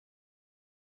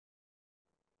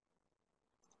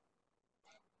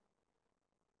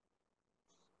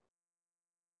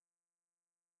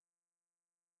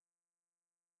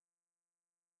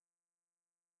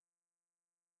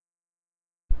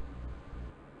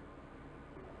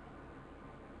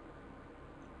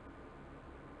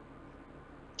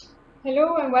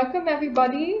Hello and welcome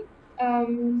everybody.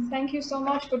 Thank you so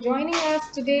much for joining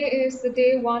us. Today is the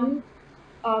day one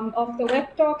of the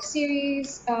Web Talk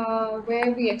series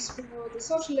where we explore the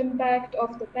social impact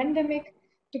of the pandemic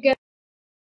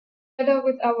together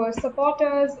with our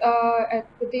supporters at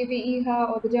the DWIH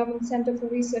or the German Center for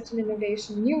Research and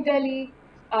Innovation, New Delhi,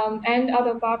 and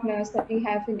other partners that we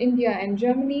have in India and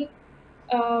Germany.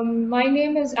 My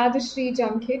name is Adishri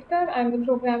Jamkhedkar. I'm the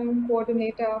program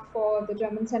coordinator for the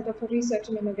German Center for Research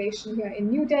and Innovation here in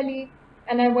New Delhi,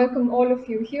 and I welcome all of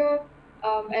you here.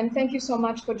 And thank you so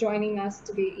much for joining us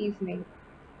today evening.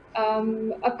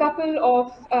 A couple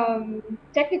of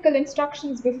technical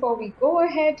instructions before we go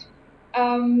ahead.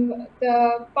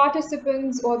 The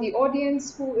participants or the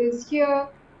audience who is here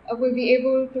will be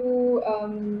able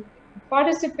to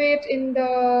participate in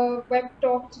the web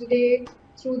talk today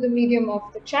through the medium of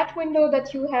the chat window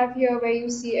that you have here, where you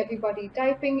see everybody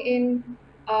typing in.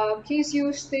 Please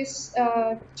use this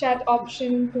chat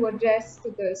option to address to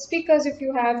the speakers if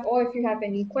you have, or if you have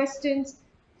any questions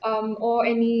or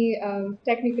any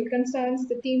technical concerns,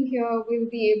 the team here will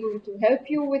be able to help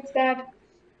you with that.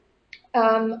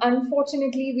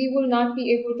 Unfortunately, we will not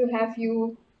be able to have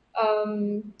you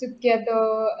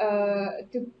together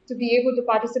to be able to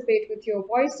participate with your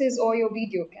voices or your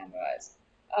video cameras.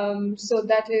 So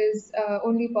that is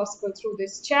only possible through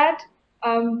this chat.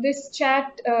 This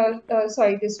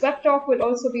web talk will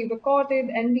also be recorded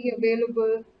and be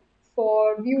available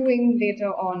for viewing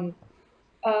later on.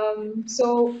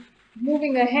 So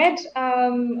moving ahead,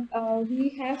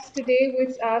 we have today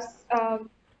with us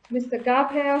Mr.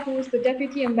 Gabher, who is the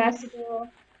Deputy Ambassador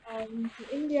to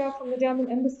India from the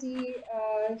German Embassy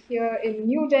here in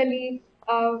New Delhi.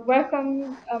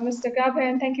 Welcome, Mr. Gabher,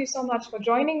 and thank you so much for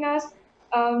joining us.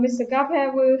 Mr.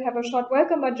 Gabher will have a short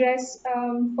welcome address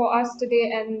for us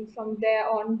today, and from there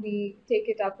on, we take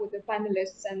it up with the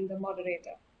panelists and the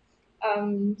moderator.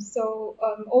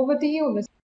 Over to you,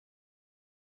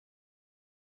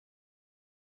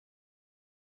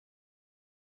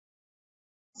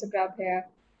 Mr. Gabher.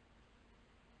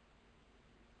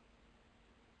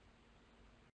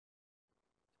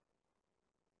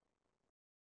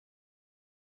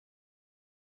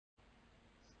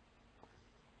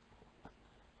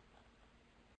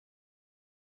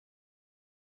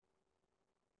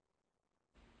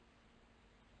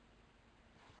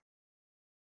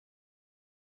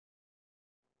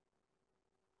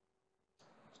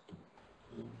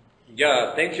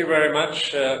 Yeah, thank you very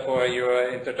much for your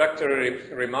introductory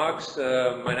remarks.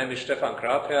 My name is Stefan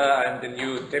Grabherr. I'm the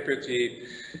new Deputy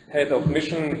Head of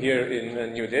Mission here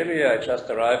in New Delhi. I just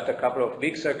arrived a couple of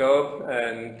weeks ago,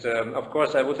 and of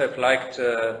course I would have liked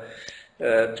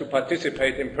to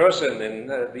participate in person in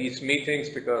these meetings,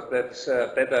 because that's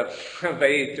a better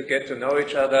way to get to know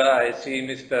each other. I see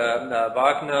Mr.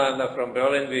 Wagner from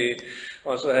Berlin. We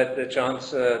also had the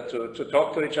chance to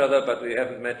talk to each other, but we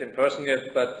haven't met in person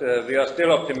yet. But we are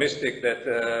still optimistic that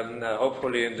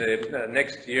hopefully in the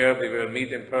next year we will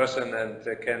meet in person and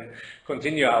can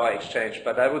continue our exchange.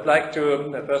 But I would like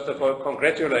to first of all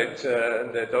congratulate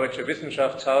the Deutsche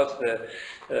Wissenschaftshaus,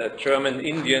 the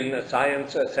German-Indian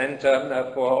Science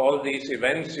Center, for all these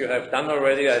events you have done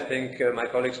already. I think my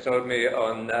colleagues told me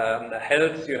on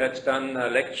health you had done a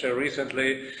lecture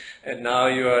recently, and now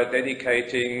you are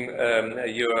dedicating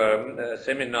your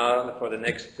seminar for the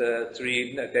next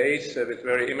 3 days with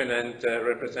very eminent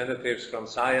representatives from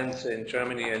science in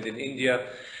Germany and in India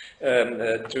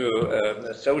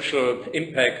to social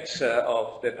impacts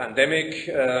of the pandemic.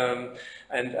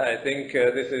 And I think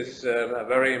this is a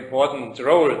very important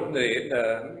role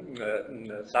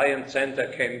the Science Center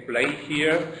can play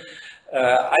here.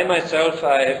 I myself,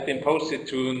 I have been posted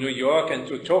to New York and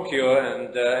to Tokyo,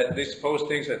 and at these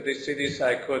postings, at these cities,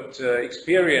 I could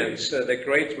experience the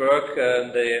great work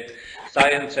the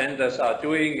science centers are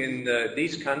doing in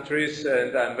these countries,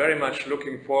 and I'm very much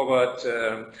looking forward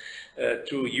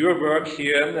to your work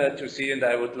here to see, and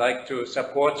I would like to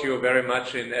support you very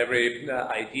much in every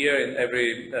idea, in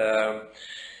every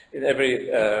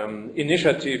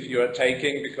initiative you are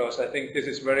taking, because I think this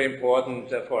is very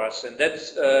important for us. And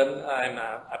that's, I'm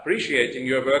appreciating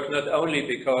your work not only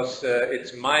because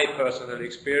it's my personal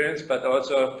experience, but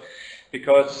also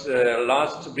because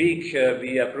last week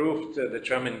we approved, the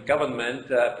German government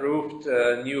approved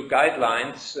new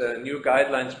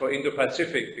guidelines for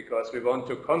Indo-Pacific, because we want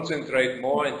to concentrate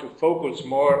more and to focus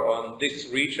more on this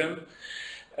region.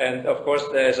 And of course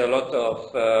there's a lot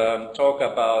of talk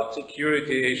about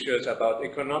security issues, about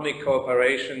economic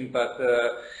cooperation, but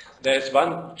There's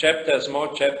one chapter, a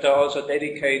small chapter, also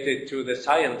dedicated to the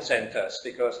science centers,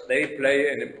 because they play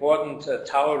an important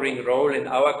towering role in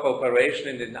our cooperation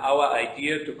and in our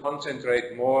idea to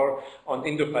concentrate more on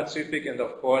Indo-Pacific and,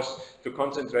 of course, to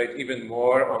concentrate even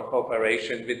more on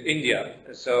cooperation with India.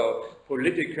 So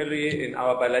politically, in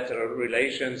our bilateral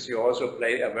relations, you also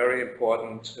play a very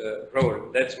important role.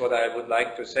 That's what I would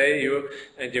like to say you,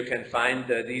 and you can find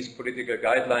these political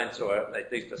guidelines, or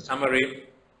at least a summary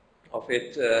of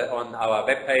it on our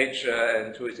webpage,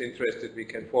 and who is interested, we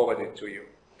can forward it to you.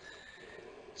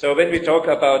 So when we talk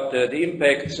about the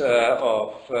impact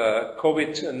of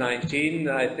COVID-19,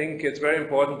 I think it's very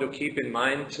important to keep in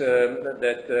mind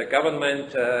that the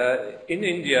government in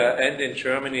India and in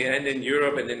Germany and in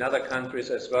Europe and in other countries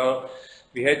as well,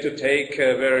 we had to take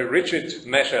very rigid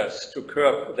measures to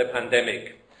curb the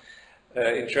pandemic.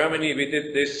 In Germany, we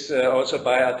did this also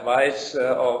by advice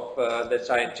of the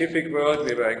scientific world.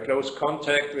 We were in close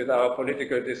contact with our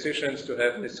political decisions to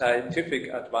have the scientific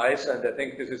advice, and I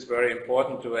think this is very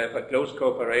important to have a close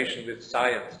cooperation with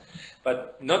science.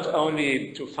 But not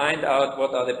only to find out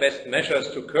what are the best measures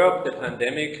to curb the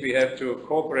pandemic, we have to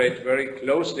cooperate very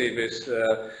closely with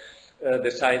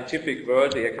the scientific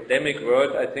world, the academic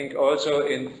world, I think also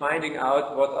in finding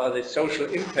out what are the social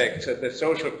impacts, the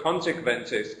social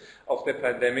consequences of the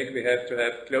pandemic. We have to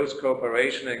have close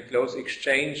cooperation and close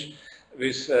exchange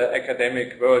with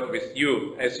academic world, with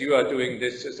you, as you are doing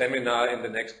this seminar in the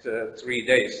next 3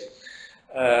 days.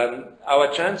 Our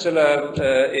Chancellor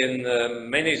in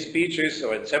many speeches,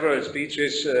 or in several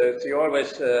speeches, she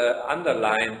always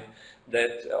underlined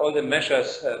that all the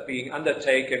measures being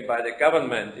undertaken by the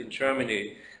government in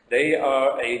Germany, they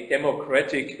are a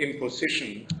democratic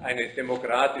imposition, eine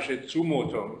demokratische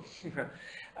Zumutung.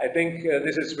 I think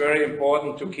this is very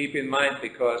important to keep in mind,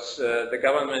 because the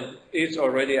government is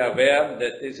already aware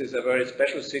that this is a very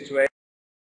special situation.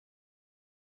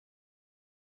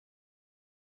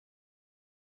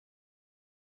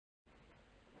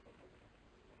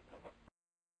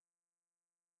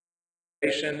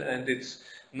 And it's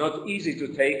not easy to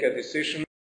take a decision.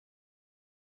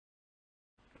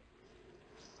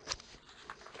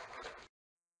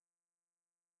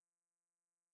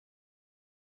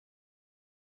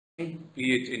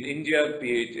 Be it in India,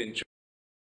 be it in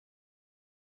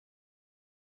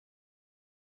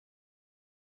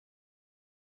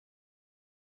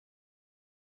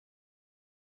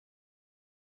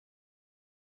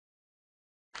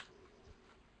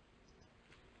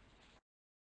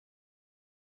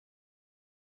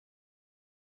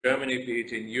Germany, be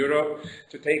it in Europe,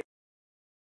 to take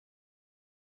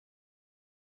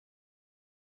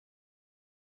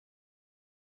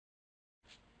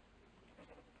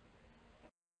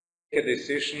a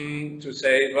decision to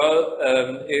say, well,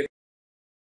 if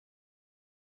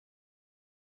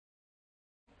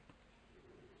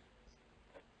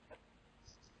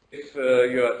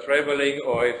you are traveling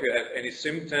or if you have any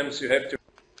symptoms, you have to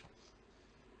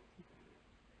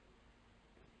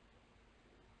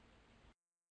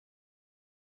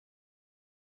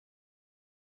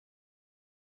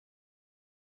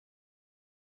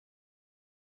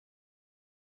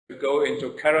go into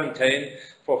quarantine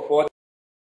for 4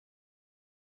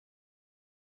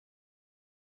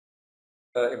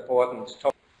 important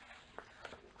topics.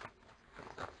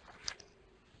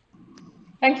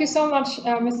 Thank you so much,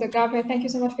 Mr. Gabriel. Thank you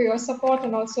so much for your support,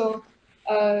 and also,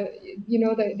 you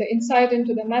know, the insight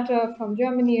into the matter from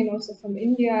Germany and also from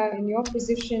India in your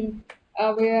position.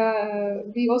 Where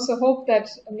we also hope that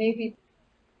maybe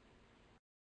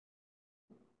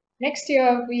next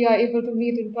year we are able to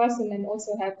meet in person and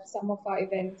also have some of our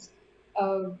events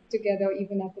together,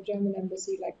 even at the German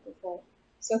embassy like before.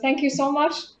 So thank you so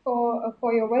much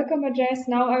for your welcome address.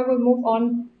 Now I will move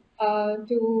on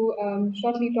to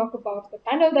shortly talk about the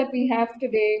panel that we have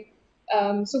today.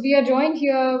 So we are joined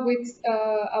here with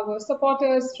our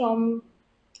supporters from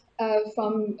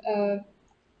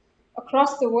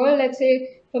across the world, let's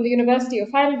say, from the University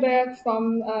of Heidelberg,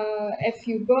 from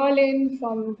FU Berlin,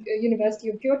 from University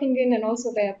of Göttingen, and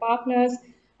also their partners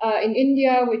in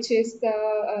India, which is the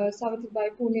Savitribai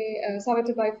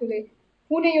Phule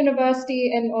Pune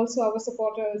University, and also our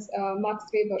supporters, Max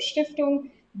Weber Stiftung.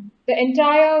 The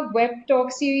entire web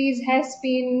talk series has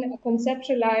been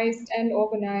conceptualized and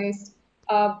organized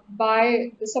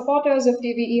by the supporters of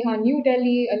DWIH New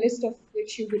Delhi, a list of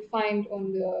which you would find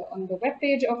on the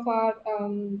webpage of our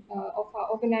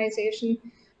organization.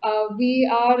 We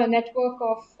are a network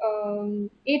of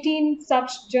 18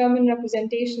 such German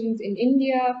representations in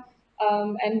India,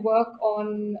 and work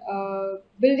on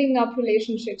building up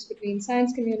relationships between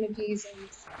science communities and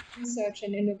research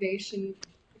and innovation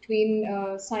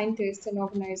between scientists and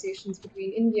organizations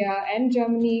between India and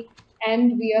Germany.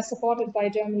 And we are supported by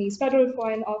Germany's Federal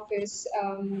Foreign Office,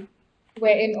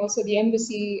 wherein also the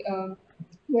embassy,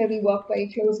 where we work very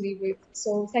closely with.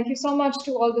 So thank you so much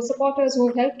to all the supporters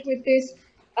who helped with this.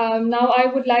 Now I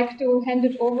would like to hand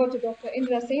it over to Dr.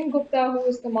 Indra Sengupta, who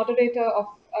is the moderator of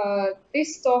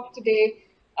this talk today.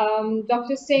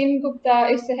 Dr.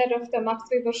 Sengupta is the head of the Max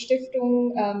Weber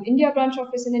Stiftung India branch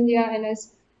office in India, and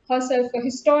is herself a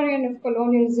historian of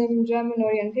colonialism, German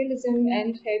Orientalism,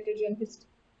 and heritage and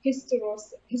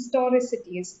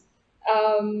historicities.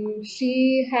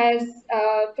 She has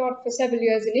taught for several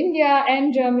years in India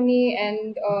and Germany,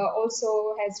 and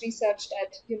also has researched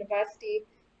at University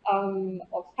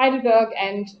of Heidelberg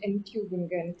and in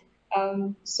Tübingen.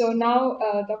 So now,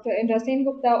 Dr. Indra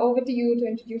Sengupta, over to you to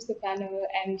introduce the panel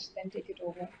and then take it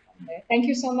over from there. Thank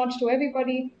you so much to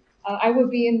everybody. I will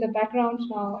be in the background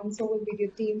now, and so will be the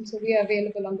team. So we are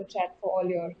available on the chat for all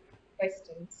your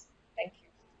questions. Thank you.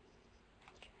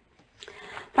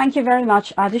 Thank you very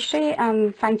much, Adishri,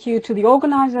 and thank you to the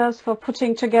organizers for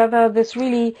putting together this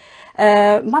really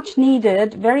much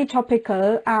needed, very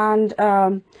topical, and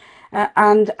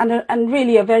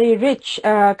really a very rich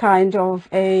kind of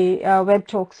a web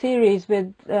talk series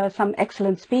with some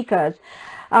excellent speakers.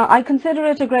 I consider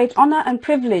it a great honor and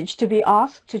privilege to be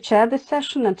asked to chair this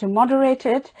session and to moderate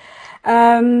it.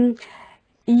 There's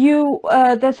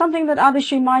something that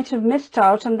Adishri might have missed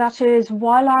out, and that is,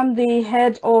 while I'm the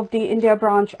head of the India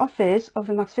branch office of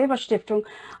the Max Weber Stiftung,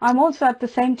 I'm also at the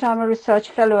same time a research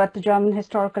fellow at the German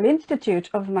Historical Institute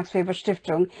of the Max Weber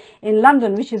Stiftung in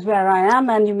London, which is where I am,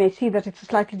 and you may see that it's a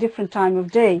slightly different time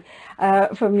of day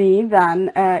for me than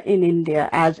in India,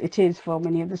 as it is for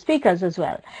many of the speakers as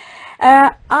well.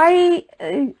 I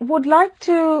would like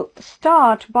to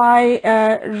start by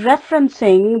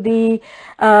referencing the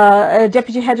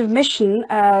Deputy Head of Mission,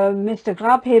 Mr.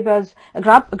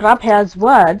 Grabher's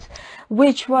words,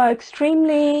 which were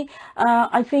extremely,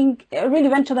 I think, really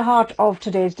went to the heart of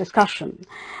today's discussion.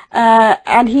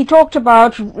 And he talked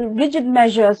about rigid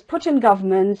measures put in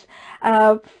governments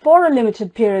for a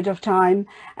limited period of time,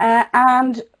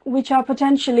 and which are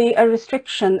potentially a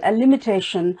restriction, a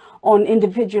limitation on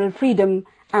individual freedom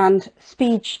and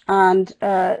speech and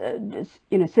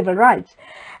civil rights,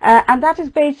 and that is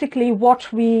basically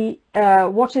what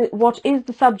is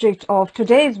the subject of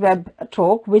today's web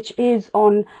talk, which is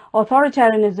on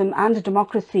authoritarianism and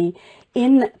democracy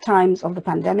in times of the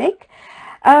pandemic.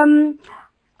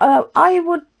 I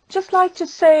would just like to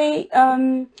say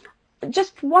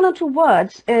just one or two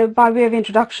words by way of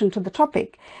introduction to the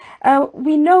topic.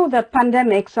 We know that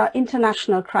pandemics are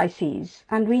international crises,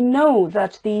 and we know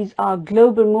that these are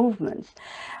global movements.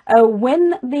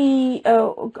 When the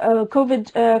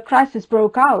COVID crisis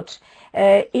broke out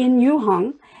in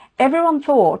Wuhan, everyone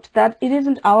thought that it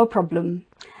isn't our problem.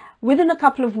 Within a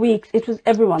couple of weeks, it was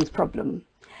everyone's problem.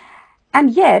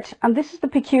 And yet, and this is the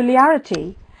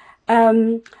peculiarity,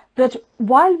 that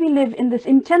while we live in this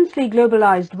intensely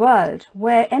globalized world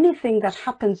where anything that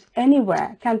happens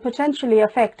anywhere can potentially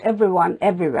affect everyone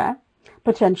everywhere,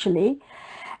 potentially,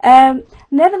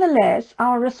 nevertheless,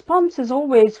 our response is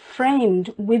always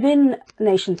framed within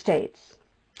nation states.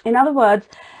 In other words,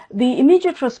 the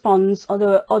immediate response, or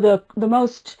the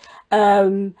most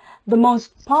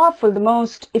powerful, the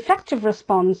most effective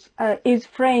response is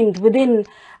framed within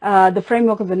the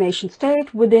framework of the nation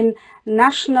state, within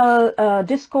national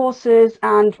discourses,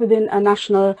 and within a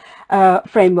national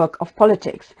framework of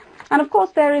politics. And of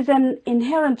course, there is an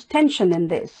inherent tension in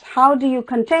this. How do you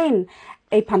contain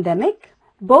a pandemic,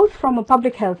 both from a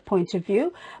public health point of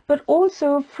view, but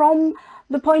also from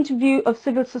the point of view of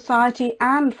civil society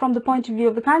and from the point of view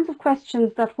of the kinds of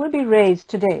questions that will be raised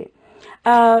today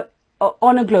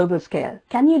on a global scale?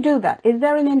 Can you do that? Is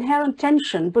there an inherent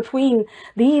tension between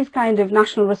these kind of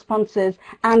national responses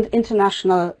and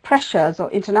international pressures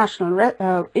or international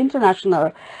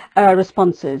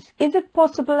responses? Is it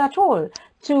possible at all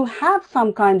to have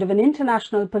some kind of an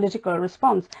international political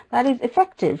response that is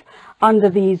effective under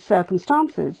these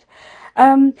circumstances?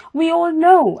 We all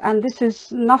know, and this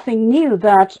is nothing new,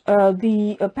 that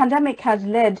the pandemic has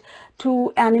led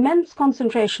to an immense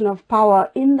concentration of power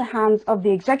in the hands of the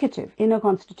executive in a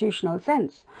constitutional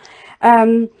sense.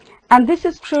 And this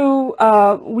is true,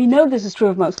 we know this is true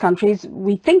of most countries.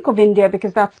 We think of India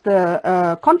because that's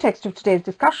the context of today's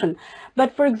discussion.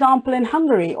 But for example, in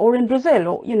Hungary or in Brazil,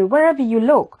 or wherever you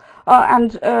look,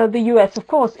 and the US, of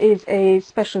course, is a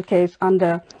special case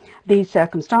under these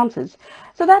circumstances.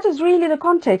 So that is really the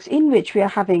context in which we are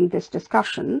having this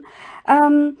discussion.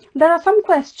 There are some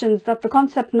questions that the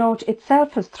concept note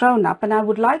itself has thrown up, and I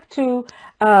would like to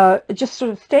just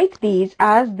sort of state these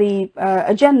as the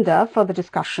agenda for the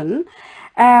discussion,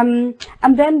 and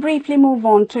then briefly move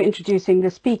on to introducing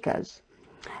the speakers.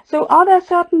 So are there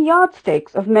certain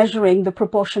yardsticks of measuring the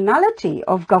proportionality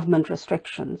of government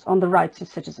restrictions on the rights of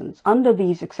citizens under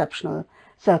these exceptional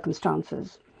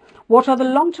circumstances? What are the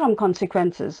long-term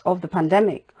consequences of the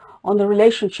pandemic on the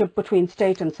relationship between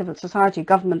state and civil society,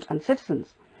 government and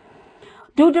citizens?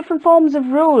 Do different forms of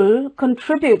rule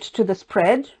contribute to the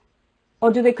spread,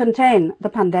 or do they contain the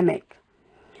pandemic?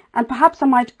 And perhaps I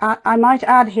might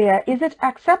add here, is it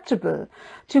acceptable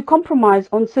to compromise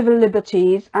on civil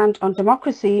liberties and on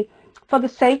democracy for the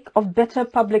sake of better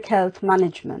public health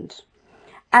management?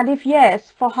 And if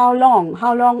yes, for how long?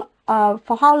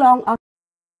 For how long are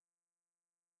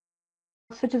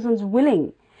citizens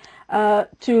willing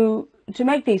to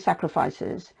make these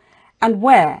sacrifices? And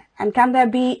where? And can there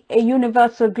be a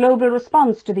universal global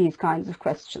response to these kinds of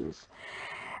questions?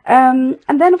 And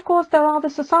then, of course, there are the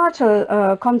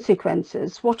societal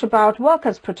consequences. What about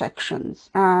workers' protections?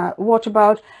 What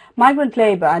about migrant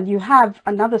labor? And you have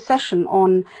another session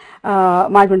on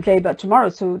migrant labor tomorrow,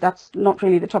 so that's not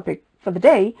really the topic for the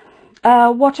day.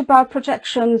 What about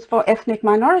protections for ethnic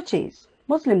minorities,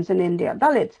 Muslims in India,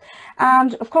 Dalits?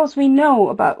 And, of course, we know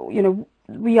about,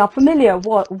 we are familiar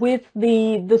with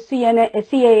the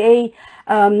CAA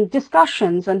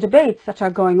discussions and debates that are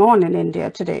going on in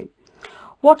India today.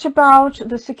 What about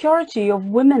the security of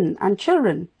women and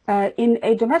children in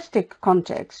a domestic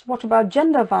context? What about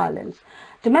gender violence,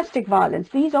 domestic violence?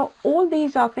 These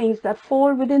are things that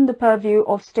fall within the purview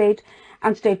of state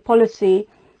and state policy,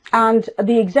 and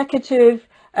the executive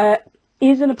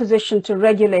is in a position to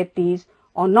regulate these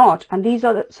or not. And these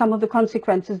are some of the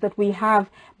consequences that we have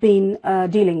been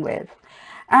dealing with.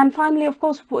 And finally, of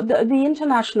course, the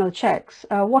international checks.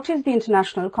 What is the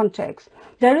international context?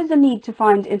 There is a need to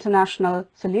find international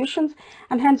solutions,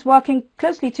 and hence working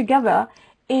closely together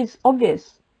is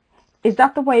obvious. Is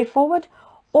that the way forward?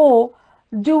 Or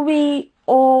do we,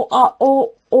 or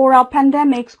are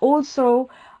pandemics also,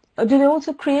 do they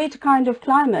also create a kind of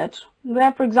climate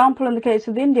where, for example, in the case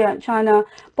of the India-China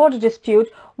border dispute,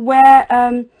 where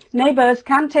neighbors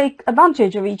can take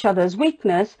advantage of each other's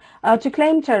weakness to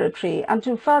claim territory and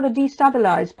to further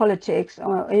destabilize politics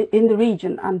in the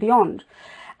region and beyond?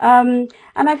 And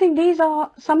I think these are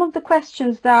some of the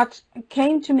questions that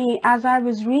came to me as I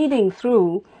was reading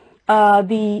through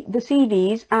the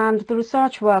CVs and the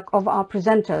research work of our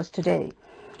presenters today.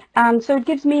 And so it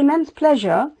gives me immense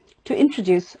pleasure to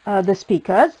introduce the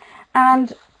speakers.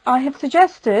 And I have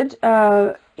suggested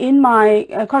in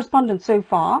my correspondence so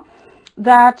far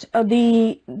that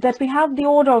we have the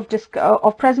order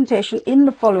of presentation in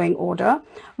the following order.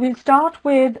 We'll start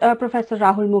with Professor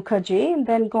Rahul Mukherjee, and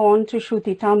then go on to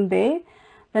Shruti Tambe,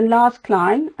 then Lars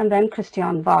Klein, and then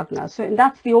Christian Wagner. So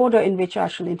that's the order in which I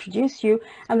shall introduce you,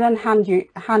 and then hand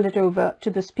it over to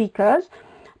the speakers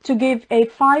to give a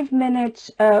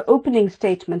 5-minute opening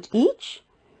statement each,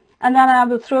 and then I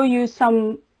will throw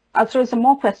some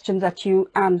more questions at you,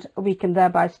 and we can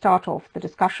thereby start off the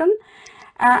discussion.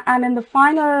 And in the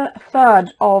final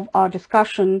third of our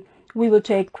discussion, we will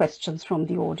take questions from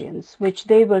the audience, which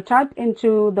they will type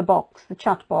into the box, the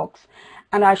chat box,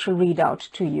 and I shall read out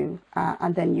to you,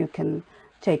 and then you can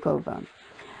take over.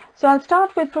 So I'll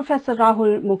start with Professor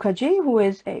Rahul Mukherjee, who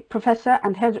is a professor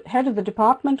and head of the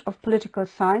Department of Political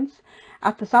Science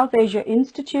at the South Asia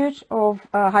Institute of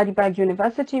Heidelberg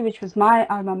University, which was my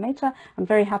alma mater, I'm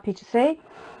very happy to say.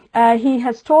 He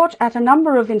has taught at a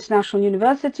number of international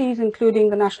universities, including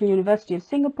the National University of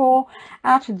Singapore,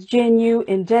 at the JNU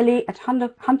in Delhi, at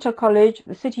Hunter College,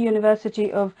 the City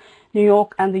University of New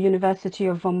York, and the University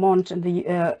of Vermont in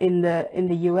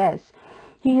the US.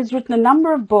 He has written a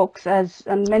number of books,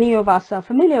 and many of us are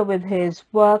familiar with his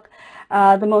work.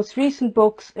 The most recent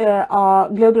books are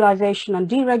Globalization and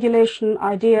Deregulation,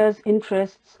 Ideas,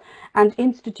 Interests, and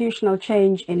Institutional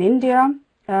Change in India,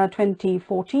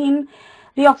 2014.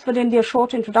 The Oxford India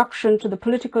Short Introduction to the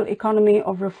Political Economy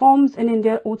of Reforms in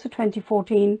India, also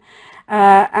 2014.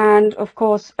 And of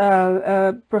course,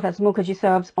 Professor Mukherjee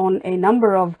serves on a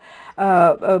number of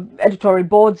editorial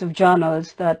boards of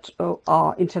journals that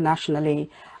are internationally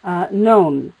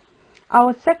known.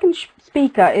 Our second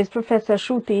speaker is Professor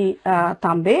Shruti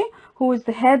Tambe, who is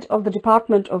the head of the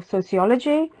Department of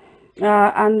Sociology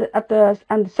and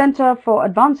the Center for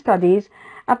Advanced Studies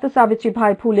at the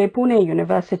Savitribai Phule Pune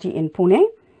University in Pune.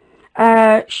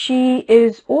 She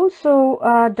is also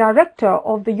director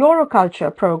of the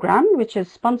Euroculture program, which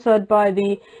is sponsored by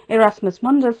the Erasmus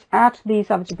Mundus at the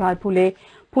Savitribai Phule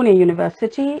Pune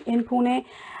University in Pune.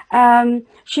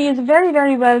 She is a very,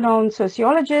 very well-known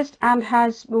sociologist and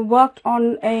has worked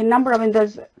on a number of, and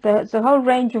there's a whole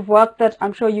range of work that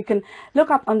I'm sure you can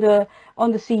look up on the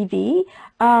CV.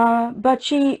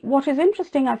 But what is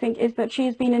interesting, I think, is that she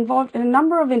has been involved in a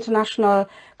number of international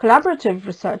collaborative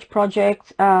research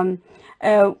projects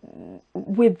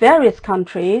with various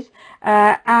countries,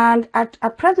 and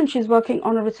at present she's working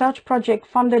on a research project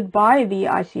funded by the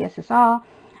ICSSR,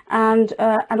 and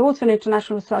also an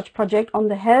international research project on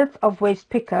the health of waste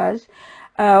pickers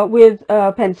with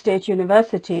Penn State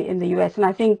University in the US. And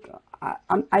I think,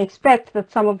 I expect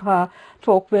that some of her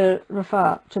talk will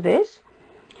refer to this.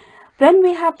 Then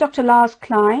we have Dr. Lars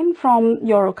Klein from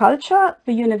Euroculture,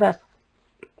 the University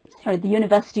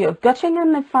of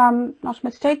Göttingen, if I'm not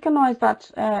mistaken, or is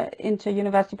that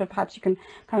inter-university, but perhaps you can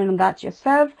comment on that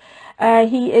yourself.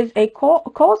 He is a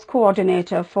course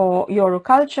coordinator for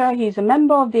Euroculture. He's a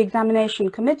member of the examination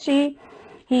committee.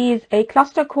 He is a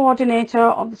cluster coordinator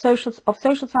of the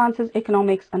social sciences,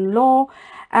 economics and law,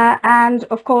 and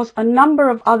of course a number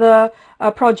of other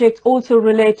projects also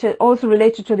related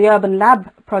to the Urban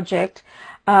Lab project,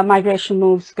 Migration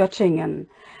Moves Göttingen.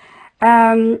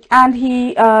 And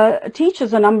he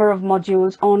teaches a number of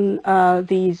modules on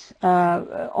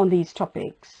these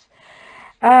topics.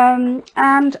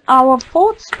 And our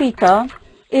fourth speaker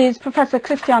is Professor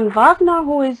Christian Wagner,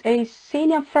 who is a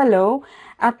senior fellow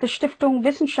at the Stiftung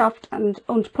Wissenschaft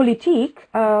und Politik,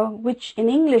 which in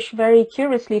English very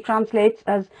curiously translates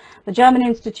as the German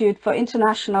Institute for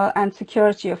International and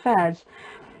Security Affairs.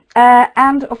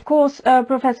 And of course,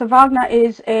 Professor Wagner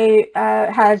has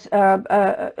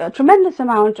a tremendous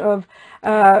amount of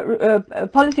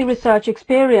policy research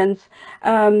experience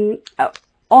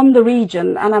on the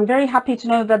region, and I'm very happy to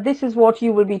know that this is what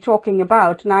you will be talking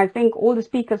about. And I think all the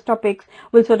speakers' topics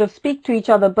will sort of speak to each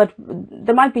other, but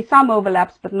there might be some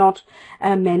overlaps, but not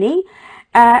many.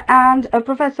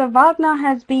 Professor Wagner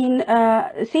has been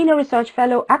a senior research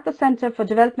fellow at the Center for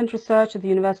Development Research at the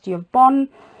University of Bonn.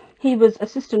 He was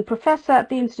assistant professor at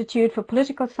the Institute for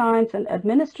Political Science and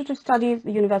Administrative Studies at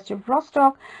the University of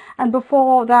Rostock, and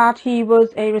before that he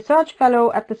was a research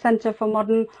fellow at the Center for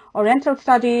Modern Oriental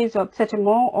Studies, or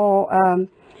CETEMO,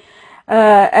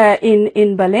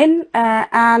 in Berlin,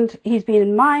 and he's been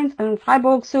in Mainz and in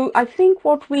Freiburg. So I think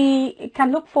what we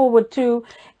can look forward to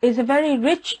is a very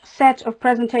rich set of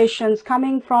presentations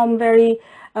coming from very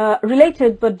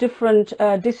related but different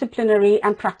disciplinary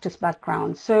and practice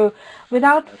backgrounds. So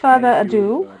without further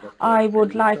ado, I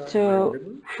would like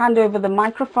to hand over the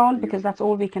microphone, because that's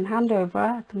all we can hand over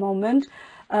at the moment,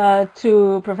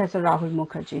 to Professor Rahul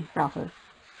Mukherjee. Rahul.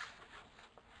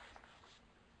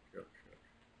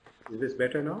 Is this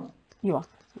better now? You are,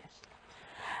 yes.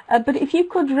 But if you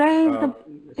could raise the...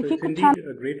 So it's indeed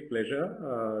a great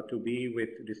pleasure to be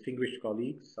with distinguished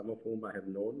colleagues, some of whom I have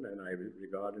known and I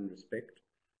regard and respect.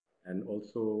 And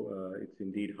also, it's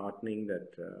indeed heartening that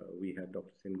we have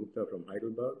Dr. Sengupta from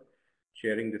Heidelberg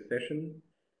chairing this session.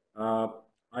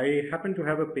 I happen to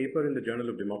have a paper in the Journal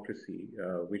of Democracy,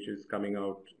 which is coming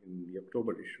out in the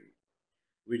October issue,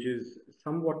 which is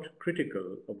somewhat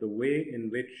critical of the way in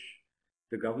which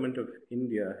the government of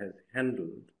India has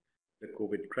handled the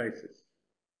COVID crisis.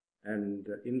 And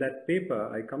in that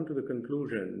paper, I come to the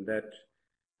conclusion that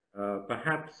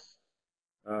perhaps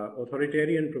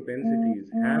authoritarian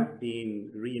propensities have been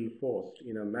reinforced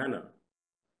in a manner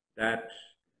that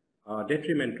are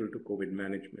detrimental to COVID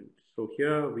management. So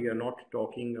here we are not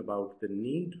talking about the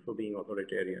need for being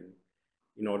authoritarian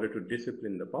in order to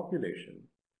discipline the population,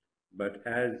 but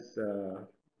as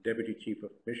Deputy Chief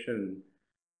of Mission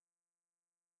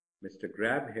Mr.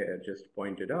 Grab here just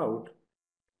pointed out,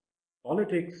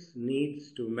 politics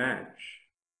needs to match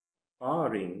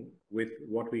powering with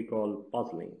what we call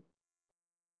puzzling,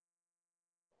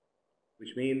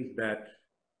 which means that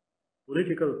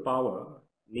political power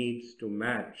needs to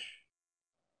match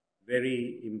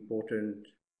very important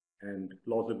and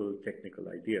plausible technical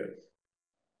ideas.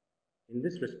 In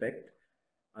this respect,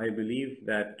 I believe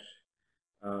that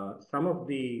some of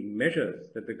the measures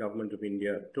that the government of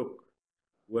India took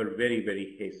were very,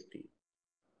 very hasty.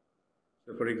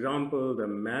 So, for example, the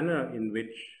manner in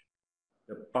which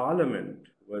the parliament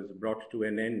was brought to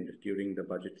an end during the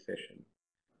budget session,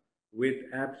 with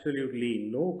absolutely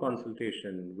no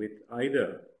consultation with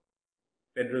either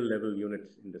federal level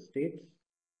units in the states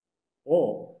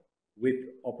or with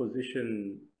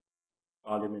opposition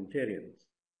parliamentarians,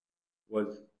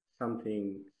 was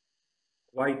something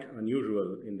quite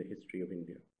unusual in the history of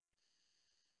India.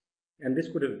 And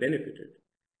this could have benefited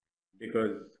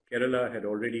because Kerala had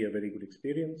already a very good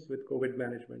experience with COVID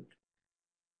management.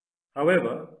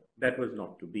 However, that was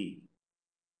not to be.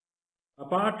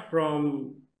 Apart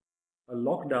from a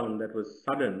lockdown that was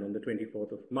sudden on the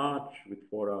 24th of March with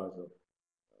 4 hours of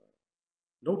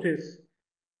notice,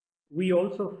 we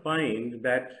also find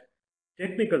that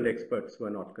technical experts were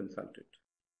not consulted.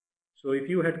 So if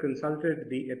you had consulted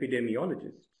the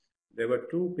epidemiologists, there were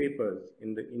 2 papers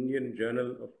in the Indian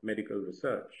Journal of Medical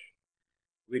Research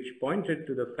which pointed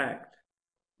to the fact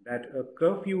that a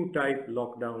curfew-type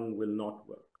lockdown will not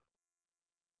work.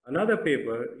 Another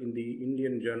paper in the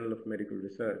Indian Journal of Medical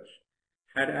Research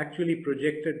had actually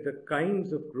projected the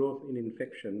kinds of growth in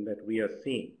infection that we are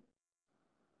seeing.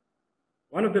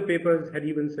 One of the papers had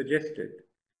even suggested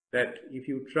that if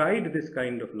you tried this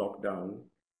kind of lockdown,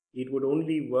 it would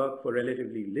only work for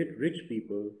relatively rich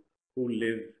people who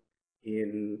live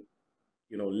in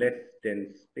less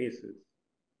dense spaces.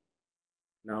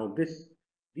 Now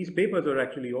these papers are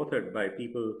actually authored by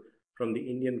people from the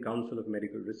Indian Council of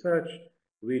Medical Research,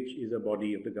 which is a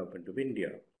body of the Government of India.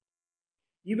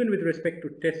 Even with respect to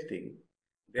testing,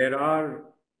 there are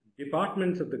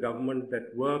departments of the government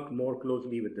that work more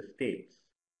closely with the states.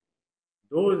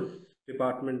 Those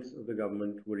departments of the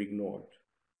government were ignored.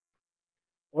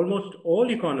 Almost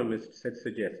all economists had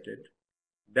suggested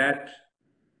that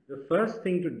the first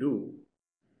thing to do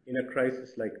in a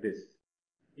crisis like this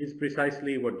is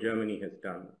precisely what Germany has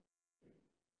done.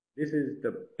 This is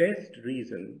the best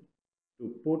reason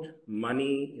to put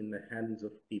money in the hands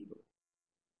of people.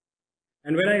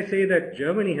 And when I say that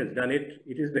Germany has done it,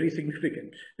 it is very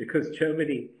significant because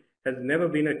Germany has never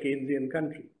been a Keynesian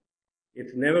country.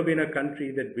 It's never been a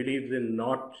country that believes in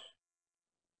not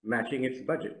matching its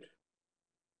budget.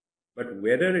 But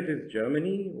whether it is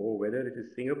Germany or whether it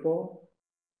is Singapore,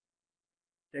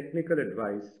 technical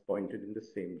advice pointed in the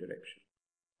same direction.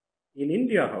 In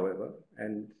India, however,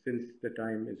 and since the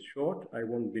time is short, I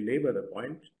won't belabor the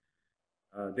point,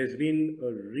 there's been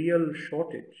a real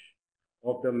shortage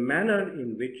of the manner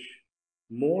in which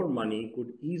more money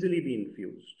could easily be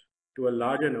infused to a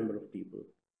larger number of people,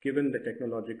 given the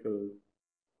technological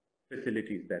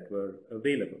facilities that were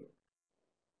available.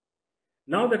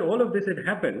 Now that all of this had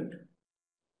happened,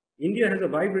 India has a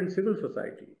vibrant civil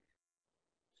society.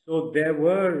 So there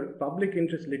were public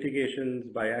interest litigations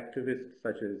by activists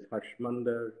such as Harsh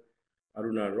Mandar,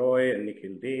 Aruna Roy and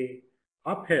Nikhil Dey,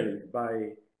 upheld by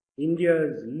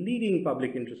India's leading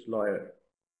public interest lawyer,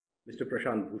 Mr.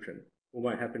 Prashant Bhushan, whom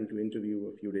I happened to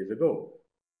interview a few days ago.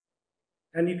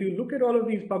 And if you look at all of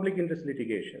these public interest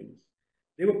litigations,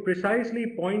 they were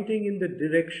precisely pointing in the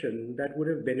direction that would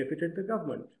have benefited the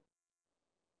government.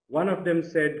 One of them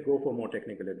said, go for more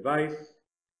technical advice.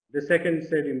 The second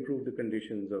said, improve the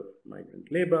conditions of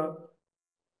migrant labor.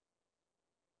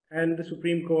 And the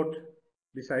Supreme Court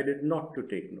decided not to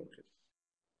take notice.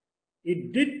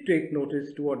 It did take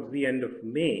notice towards the end of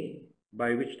May,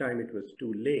 by which time it was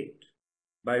too late,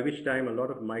 by which time a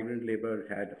lot of migrant labor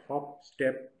had hopped,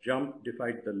 stepped, jumped,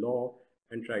 defied the law,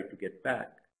 and tried to get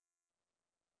back.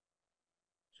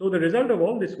 So the result of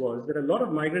all this was that a lot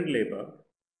of migrant labor,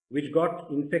 which got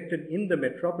infected in the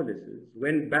metropolises,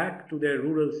 went back to their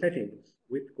rural settings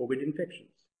with COVID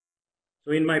infections.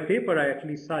 So in my paper, I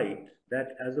actually cite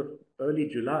that as of early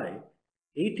July,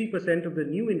 80% of the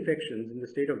new infections in the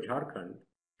state of Jharkhand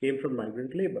came from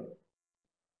migrant labor.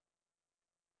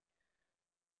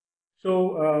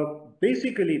 So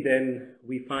basically then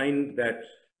we find that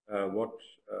what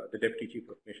the Deputy Chief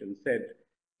of Mission said,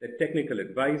 that technical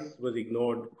advice was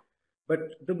ignored.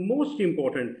 But the most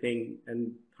important thing,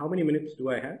 and how many minutes do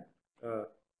I have?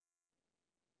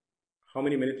 How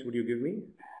many minutes would you give me?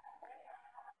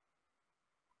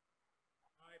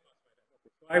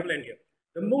 So I will end here.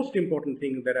 The most important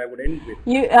thing that I would end with.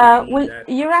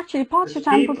 You're actually past your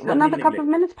time, but another couple of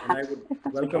minutes perhaps. And I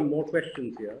would welcome more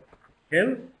questions here.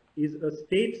 Health is a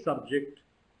state subject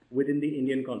within the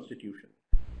Indian Constitution.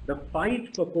 The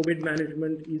fight for COVID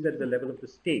management is at the level of the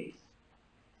states.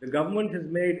 The government has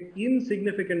made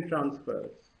insignificant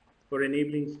transfers for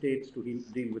enabling states to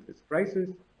deal with this crisis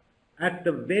at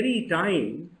the very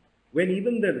time when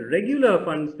even the regular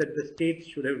funds that the states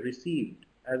should have received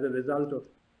as a result of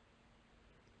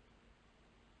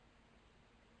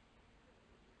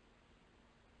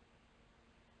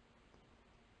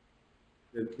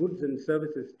the goods and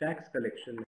services tax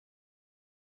collection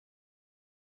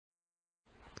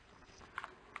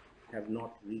have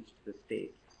not reached the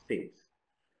states.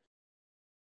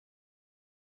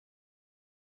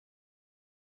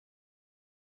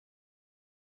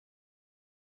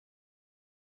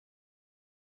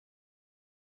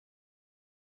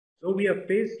 So we are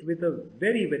faced with a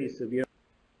very, very severe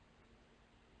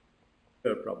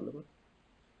problem.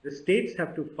 The states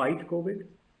have to fight COVID.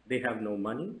 They have no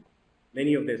money.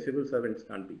 Many of their civil servants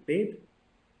can't be paid.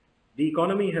 The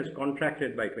economy has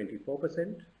contracted by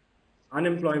 24%.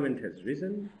 Unemployment has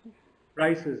risen.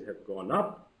 Prices have gone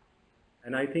up.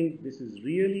 And I think this is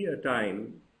really a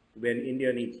time when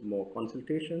India needs more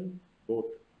consultation, both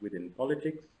within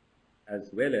politics as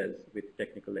well as with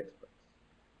technical experts.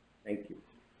 Thank you.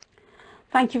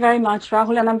 Thank you very much,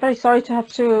 Rahul, and I'm very sorry to have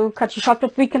to cut you short,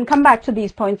 but we can come back to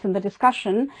these points in the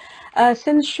discussion.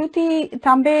 Since Shruti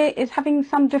Tambe is having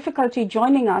some difficulty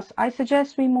joining us, I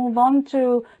suggest we move on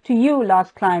to you,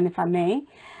 Lars Klein, if I may,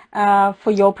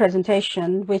 for your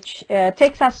presentation, which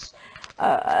takes us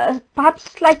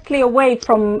perhaps slightly away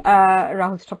from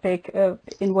Rahul's topic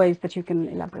in ways that you can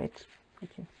elaborate.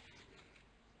 Thank you.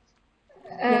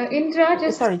 Indra,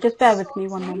 just bear with me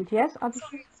one moment. Yes? I'm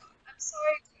sorry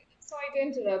to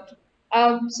interrupt.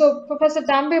 So Professor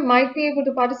Tambe might be able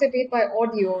to participate by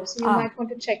audio, so you might want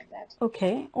to check that.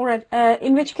 Okay, all right.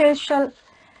 In which case, shall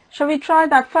we try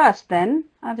that first then,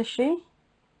 Adishi?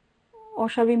 Or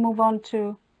shall we move on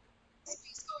to...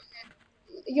 Please go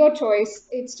ahead. Your choice.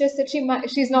 It's just that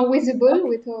she's now visible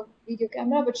with her video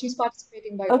camera, but she's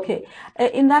participating by audio.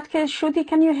 In that case, Shruti,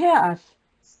 can you hear us?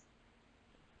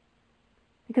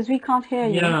 Because we can't hear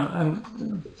you.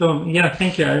 Yeah,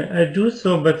 thank you. I do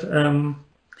so, but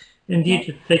indeed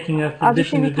it's taking us a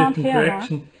bit in a different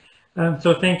direction.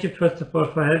 So thank you first of all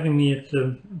for having me. It's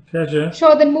a pleasure.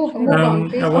 Sure, then move on,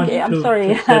 please. Okay, I'm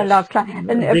sorry, Lars Klein.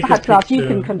 Perhaps Lars, you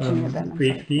can continue then.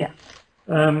 Briefly. Yeah.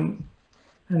 And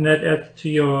that adds to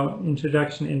your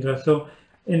introduction, Indra. So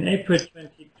in April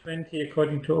 2020,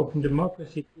 according to Open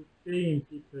Democracy, 2 billion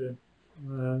people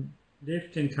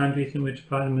lived in countries in which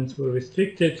parliaments were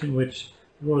restricted, in which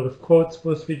the role of courts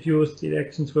was reduced, the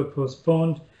elections were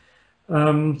postponed.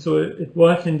 So it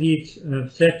was indeed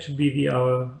said to be the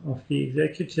hour of the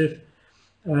executive.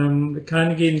 The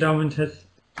Carnegie Endowment has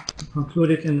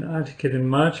concluded in an article in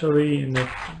March already, and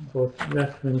that's both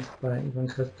referenced by Ivan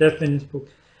Krastev in his book,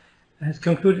 has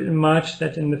concluded in March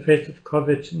that in the face of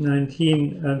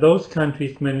COVID-19, those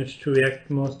countries managed to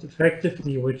react most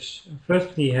effectively, which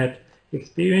firstly had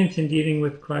experience in dealing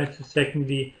with crisis,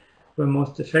 secondly were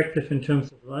most effective in terms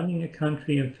of running a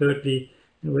country, and thirdly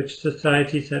in which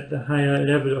societies had the higher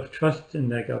level of trust in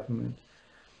their government.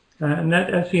 And that,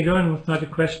 as we learn, was not a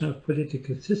question of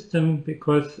political system,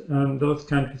 because those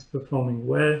countries performing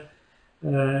well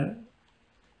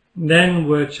then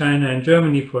were China and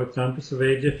Germany, for example, so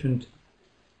very different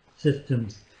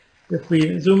systems. If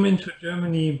we zoom into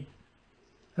Germany,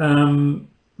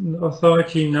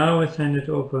 authority now is handed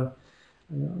over.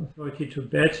 Authority to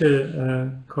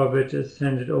battle COVID is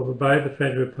handed over by the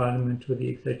federal parliament to the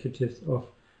executives of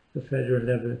the federal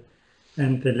level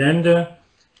and the Länder.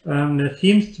 There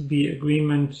seems to be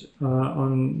agreement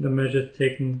on the measures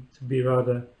taken to be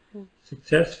rather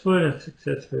successful, as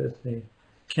successful as they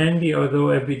can be, although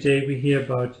every day we hear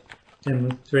about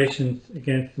demonstrations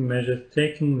against the measures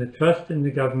taken. The trust in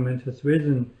the government has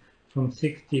risen from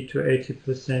 60 to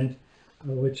 80%,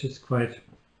 which is quite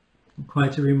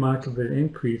a remarkable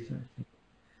increase, I think.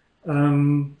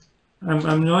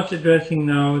 I'm not addressing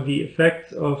now the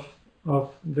effects of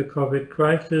the COVID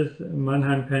crisis.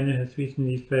 Mannheim panel has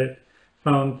recently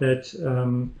found that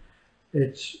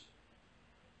it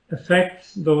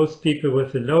affects those people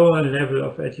with a lower level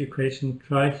of education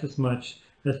twice as much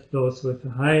as those with a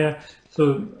higher.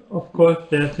 So, of course,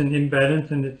 there's an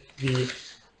imbalance, and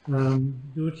it's the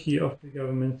duty of the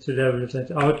government to level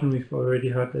that out, and we've already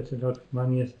heard that a lot of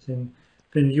money has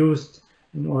been used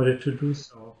in order to do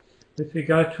so. With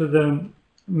regard to the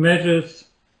measures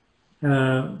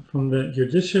from the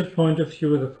judicial point of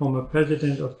view, the former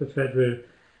president of the Federal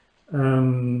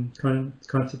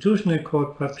Constitutional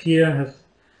Court, Papier, has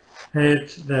held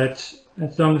that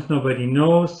as long as nobody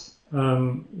knows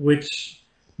which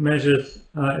measures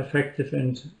are effective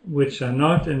and which are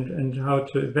not, and how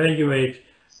to evaluate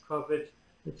COVID,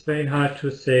 it's very hard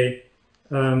to say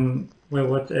well,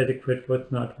 what's adequate,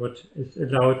 what's not, what is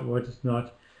allowed, what is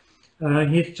not.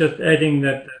 He's just adding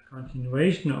that the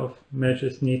continuation of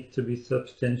measures needs to be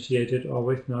substantiated,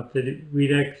 always not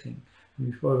relaxing.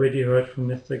 We've already heard from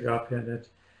Mr. Grapia that,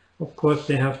 of course,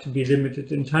 they have to be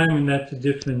limited in time, and that's a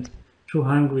difference to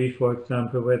Hungary, for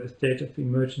example, where the state of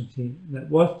emergency that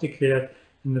was declared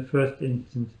in the first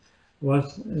instance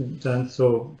was done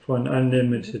so for an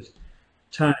unlimited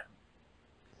time.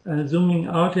 Zooming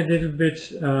out a little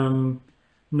bit,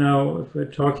 now if we're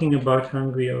talking about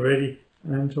Hungary already,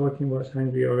 I'm talking about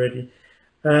Hungary already.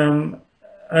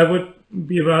 I would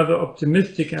be rather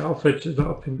optimistic. I offered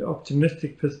the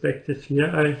optimistic perspective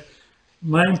here.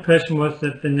 My impression was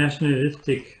that the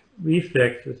nationalistic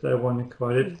reflex, as I want to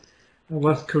call it,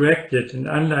 was corrected, and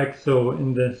unlike so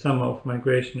in the summer of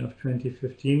migration of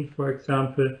 2015, for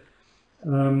example,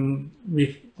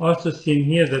 we've also seen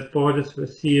here that borders were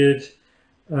sealed.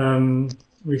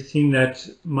 We've seen that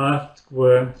masks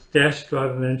were stashed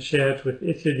rather than shared with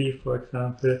Italy, for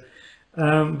example,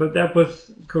 but that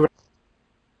was correct.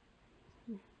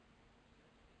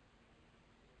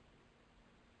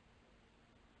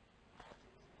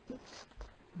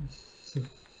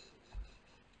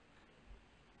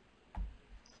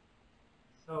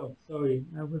 Oh, sorry,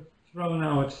 I was thrown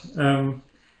out.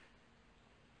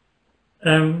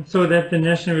 So that the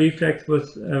national reflex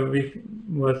was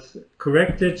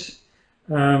corrected.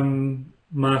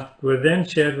 Masks were then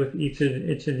shared with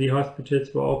Italy.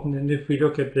 Hospitals were opened, and if we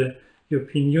look at the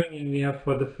European Union, we have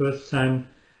for the first time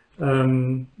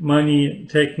money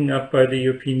taken up by the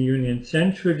European Union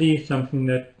centrally, something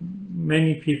that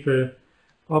many people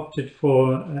opted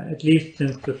for, at least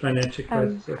since the financial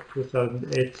crisis of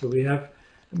 2008. So we have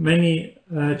many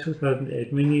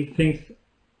things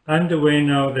underway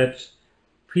now that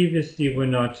previously were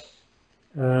not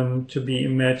to be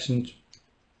imagined.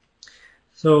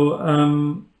 So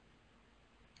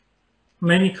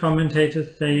many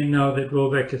commentators say now that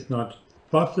rollback is not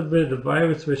possible. The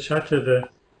virus will shatter the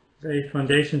very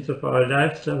foundations of our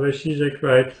lifestyle. Where Zizek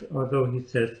writes, although he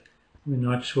says we're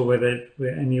not sure whether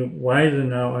we're any wiser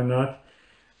now or not,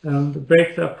 the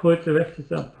brakes are put, the rest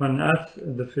is upon us,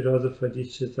 the philosopher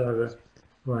Cesare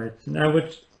writes. And I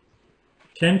would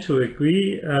tend to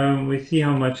agree. We see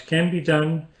how much can be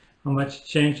done, how much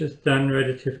change is done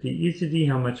relatively easily,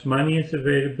 how much money is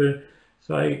available.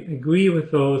 So I agree with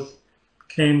those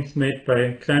claims made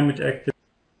by climate activists.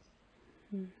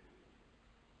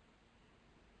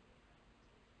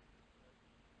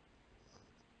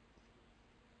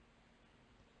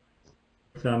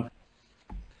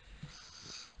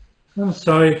 I'm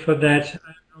sorry for that.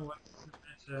 I don't know what's the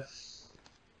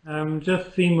matter.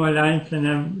 Just 3 more lines and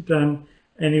I'm done.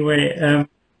 Anyway,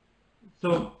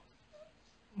 so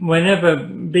whenever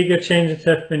bigger changes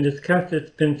have been discussed,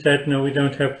 it's been said, no, we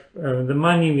don't have the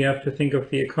money, we have to think of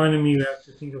the economy, we have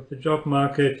to think of the job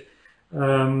market.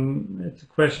 It's a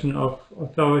question of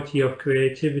authority, of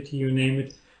creativity, you name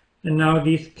it. And now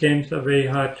these claims are very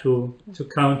hard to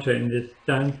counter in this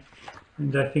stance.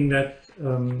 And I think that's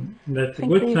a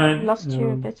good sign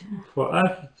for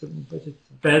us, but it's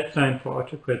a bad sign for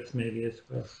autocrats maybe as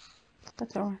well.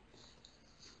 That's all right.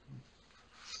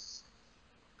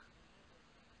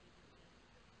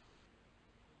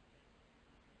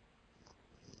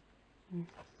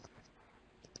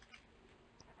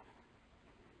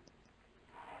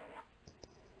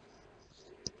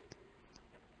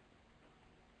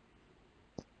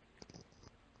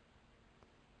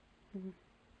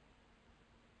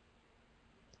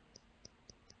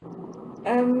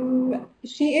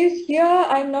 She is here.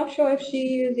 I'm not sure if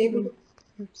she is able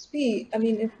to speak. I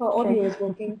mean, if her audio is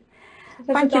working.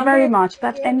 Thank you very much.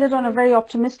 That ended on a very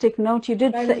optimistic note. You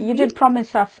did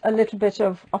promise us a little bit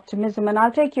of optimism, and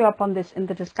I'll take you up on this in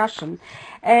the discussion.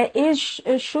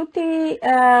 Should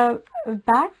the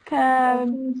back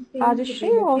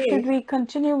Adishi, or should we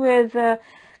continue with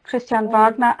Christian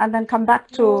Wagner and then come back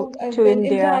to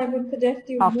India I would suggest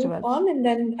you afterwards? Move on, and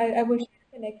then I will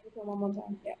connect with her one more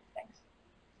time. Yeah, thanks.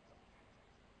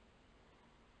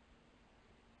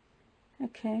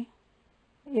 Okay.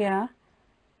 Yeah.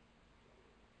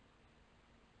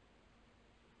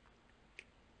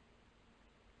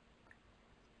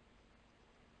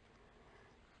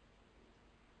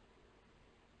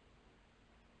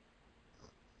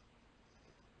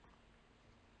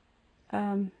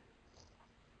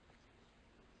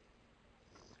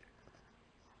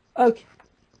 Okay.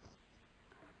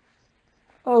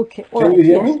 Okay. Can you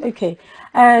hear me? Okay.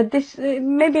 This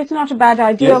maybe it's not a bad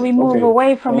idea. Yes, we move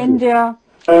away from India.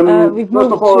 We've first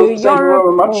moved of all, to thank you Europe.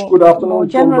 very much. Good afternoon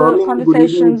General from Berlin.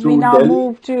 conversations. We now Delhi.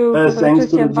 move to Thanks to the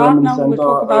Christian German Wagner, who will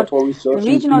talk Center about for the Research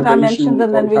regional and Innovation dimensions,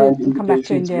 and then for we'll kind come back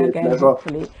to invitations. India again, Pleasure.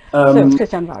 hopefully. So,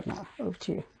 Christian Wagner, over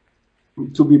to you.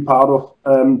 To be part of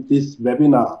this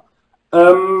webinar.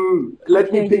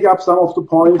 Let me pick up some of the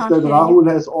points that Rahul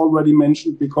has already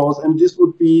mentioned, and this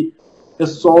would be a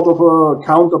sort of a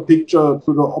counter picture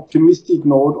to the optimistic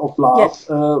note of Lars,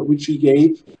 which he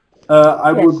gave.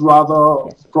 I would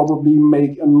rather probably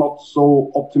make a not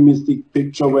so optimistic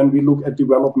picture when we look at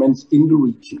developments in the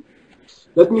region.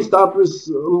 Let me start with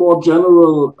a more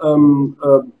general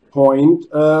point.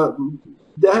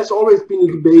 there has always been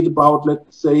a debate about,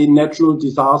 let's say, natural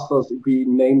disasters, if we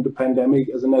name the pandemic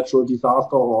as a natural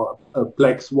disaster or a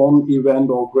black swan event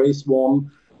or gray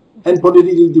swan, and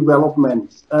political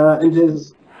developments. And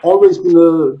there's always been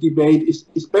a debate,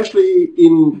 especially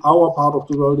in our part of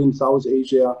the world, in South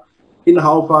Asia, in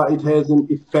how far it has an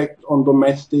effect on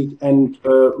domestic and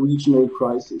regional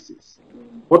crises.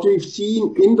 What we've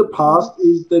seen in the past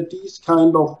is that these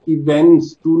kind of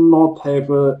events do not have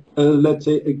let's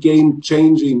say, a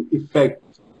game-changing effect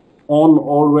on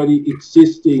already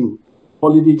existing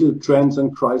political trends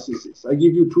and crises. I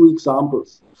give you two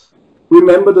examples.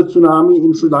 Remember the tsunami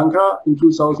in Sri Lanka in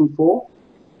 2004,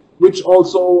 which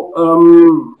also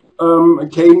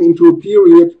came into a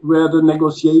period where the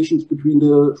negotiations between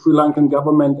the Sri Lankan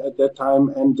government at that time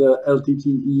and the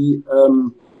LTTE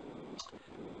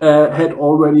had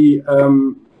already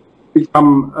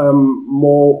become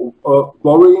more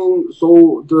worrying.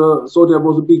 So there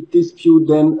was a big dispute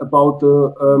then about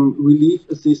the relief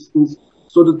assistance.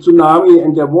 So the tsunami,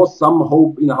 and there was some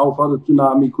hope in how far the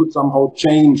tsunami could somehow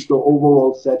change the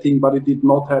overall setting, but it did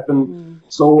not happen.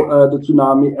 So the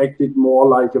tsunami acted more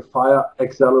like a fire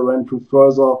accelerant to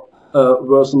further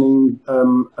worsening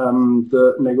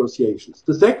the negotiations.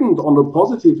 The second, on the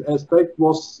positive aspect,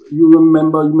 was you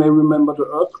may remember the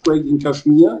earthquake in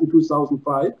Kashmir in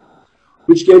 2005,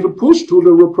 which gave a push to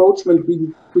the rapprochement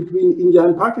between India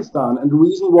and Pakistan. And the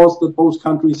reason was that both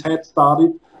countries had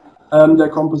started their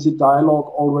composite dialogue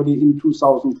already in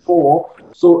 2004.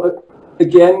 So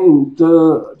again,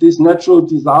 this natural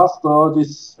disaster,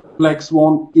 this black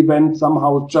swan event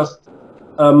somehow just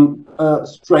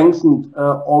strengthened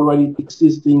already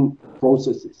existing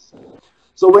processes.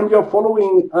 So when you're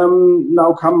following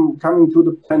now coming to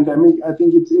the pandemic, I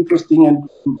think it's interesting, and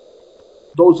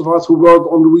those of us who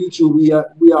work on the region, we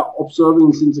are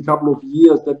observing since a couple of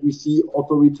years that we see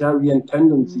authoritarian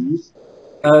tendencies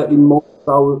in most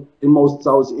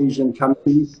South Asian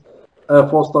countries,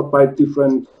 fostered by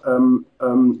different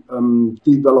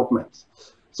developments.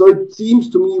 So it seems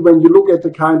to me, when you look at the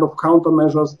kind of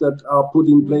countermeasures that are put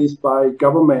in place by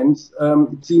governments,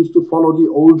 it seems to follow the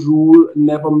old rule: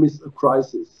 never miss a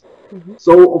crisis.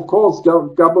 So of course,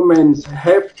 governments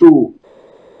have to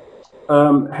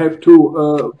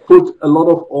put a lot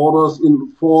of orders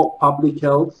in for public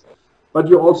health, but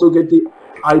you also get the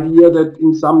idea that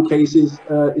in some cases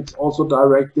it's also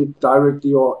directed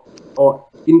directly or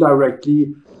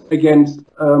indirectly against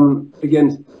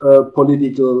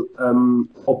political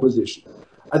opposition.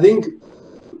 I think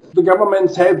the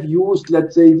governments have used,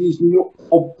 let's say, these new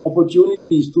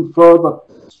opportunities to further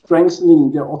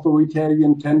strengthening their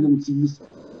authoritarian tendencies,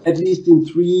 at least in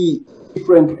three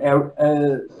different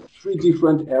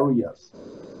areas.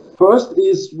 First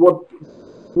is what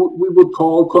we would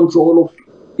call control of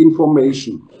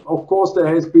information. Of course, there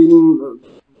has been,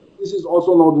 this is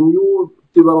also not a new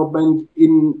development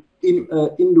in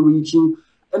the region.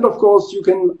 And of course, you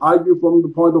can argue from the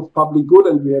point of public good,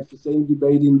 and we have the same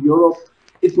debate in Europe.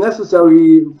 It's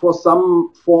necessary for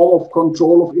some form of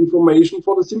control of information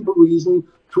for the simple reason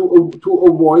to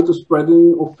avoid the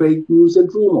spreading of fake news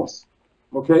and rumors.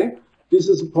 Okay? This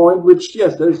is a point which,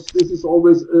 yes, this is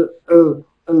always a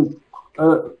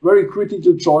very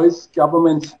critical choice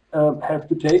governments have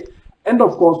to take. And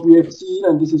of course, we have seen,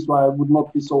 and this is why I would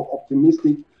not be so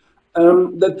optimistic,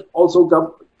 that also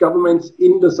governments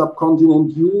in the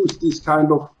subcontinent use this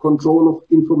kind of control of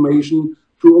information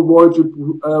to avoid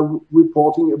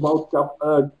reporting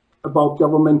about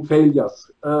government failures.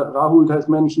 Rahul has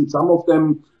mentioned some of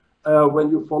them.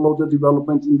 When you follow the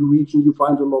developments in the region, you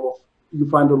find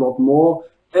a lot more.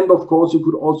 And of course, you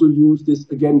could also use this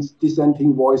against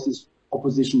dissenting voices,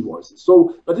 opposition voices.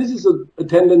 So, but this is a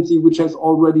tendency which has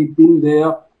already been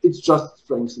there. It's just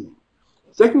strengthening.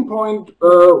 Second point,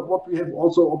 what we have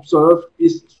also observed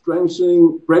is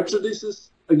strengthening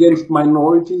prejudices against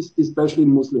minorities, especially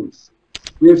Muslims.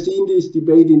 We have seen this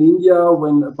debate in India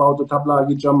about the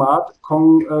Tablighi Jamaat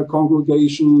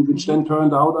congregation, which then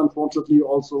turned out, unfortunately,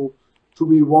 also to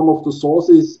be one of the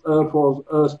sources for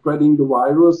spreading the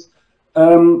virus.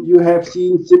 You have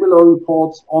seen similar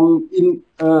reports in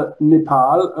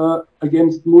Nepal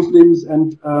against Muslims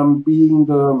and being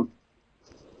the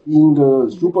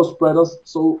super spreaders,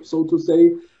 so to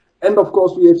say. And of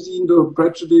course, we have seen the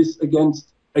prejudice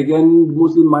against, again,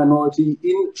 Muslim minority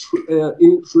in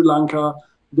Sri Lanka.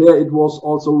 There it was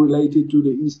also related to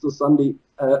the Easter Sunday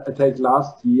attack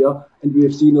last year. And we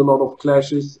have seen a lot of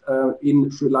clashes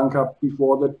in Sri Lanka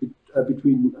before that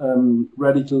between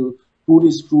radical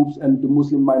Buddhist groups and the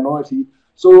Muslim minority.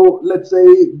 So let's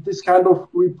say this kind of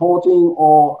reporting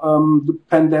or the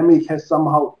pandemic has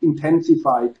somehow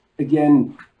intensified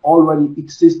again already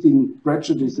existing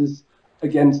prejudices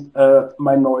against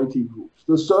minority groups.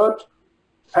 The third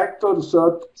factor, the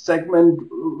third segment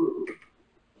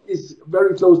is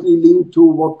very closely linked to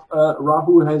what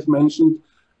Rahul has mentioned.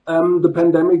 The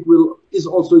pandemic is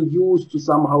also used to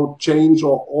somehow change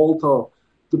or alter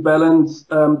the balance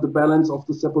of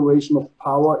the separation of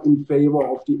power in favor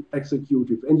of the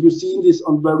executive. And you've seen this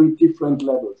on very different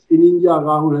levels. In India,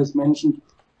 Rahul has mentioned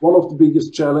one of the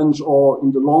biggest challenge, or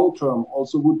in the long term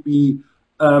also would be,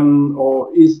 or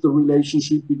is the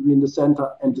relationship between the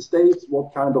center and the states.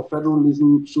 What kind of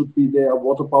federalism should be there?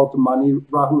 What about the money?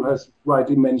 Rahul has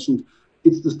rightly mentioned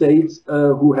it's the states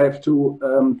who have to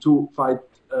fight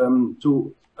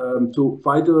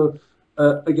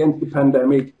against the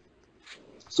pandemic.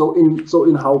 So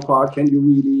in how far can you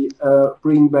really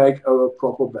bring back a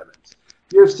proper balance?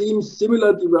 We have seen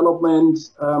similar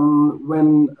developments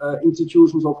when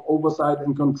institutions of oversight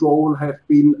and control have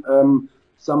been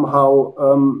somehow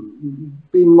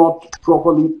been not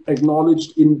properly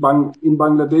acknowledged in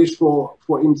Bangladesh.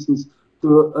 For instance,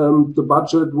 the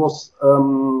budget was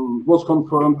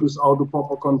confirmed without the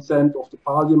proper consent of the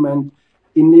parliament.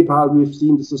 In Nepal, we've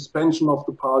seen the suspension of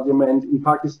the parliament. In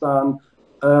Pakistan,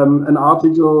 an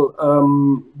article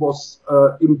was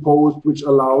imposed which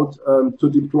allowed to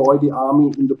deploy the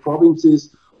army in the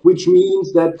provinces, which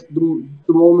means that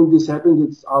the moment this happened,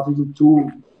 it's Article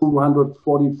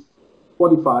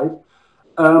 245,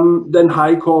 then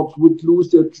high courts would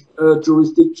lose their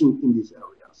jurisdiction in these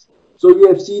areas. So you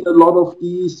have seen a lot of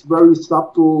these very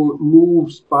subtle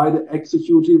moves by the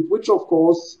executive, which of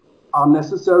course are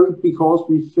necessary because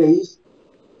we face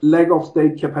lack of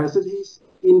state capacities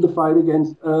in the fight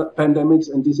against pandemics,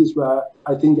 and this is where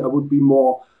I think I would be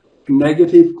more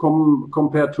negative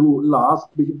compared to last,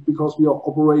 because we are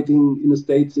operating in a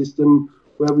state system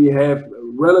where we have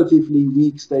relatively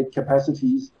weak state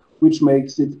capacities, which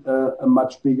makes it a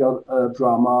much bigger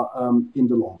drama in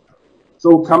the long term.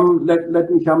 So let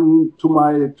me come to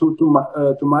my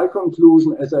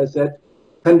conclusion. As I said,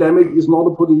 pandemic is not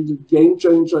a political game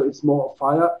changer; it's more a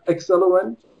fire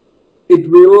accelerant. It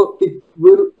will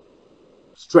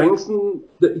strengthen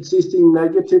the existing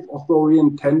negative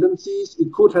authoritarian tendencies.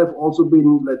 It could have also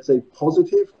been, let's say,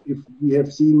 positive if we have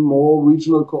seen more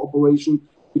regional cooperation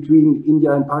between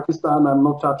India and Pakistan. I'm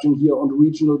not touching here on the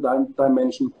regional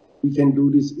dimension. We can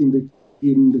do this in the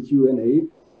Q&A.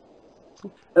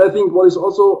 And I think what is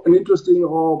also an interesting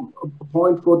a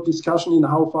point for discussion in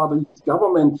how far the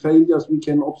government failures we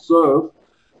can observe,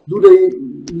 do they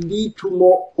lead to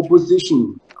more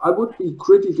opposition? I would be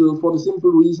critical for the simple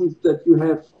reasons that you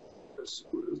have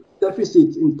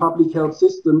deficits in public health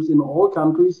systems in all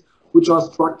countries, which are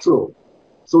structural.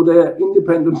 So they are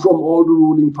independent from all the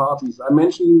ruling parties. I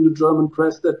mentioned in the German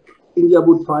press that India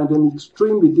would find an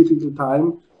extremely difficult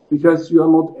time because you are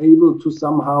not able to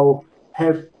somehow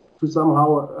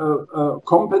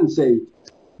compensate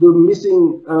the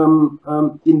missing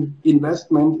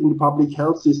investment in the public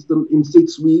health system in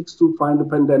 6 weeks to find a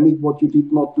pandemic, what you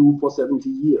did not do for 70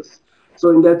 years.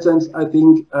 So in that sense, I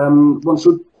think one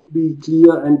should be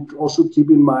clear and also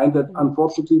keep in mind that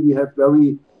unfortunately we have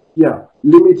very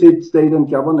limited state and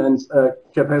governance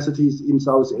capacities in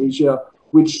South Asia,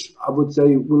 which I would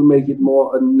say will make it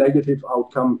more a negative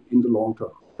outcome in the long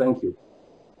term. Thank you.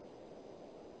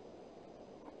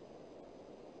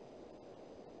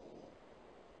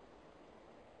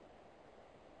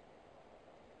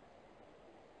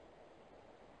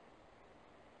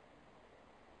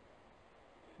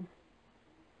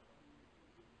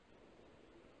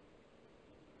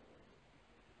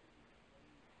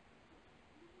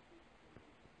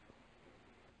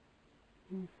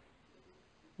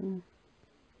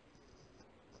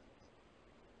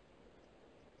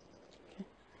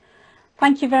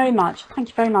 Thank you very much. Thank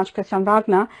you very much, Christian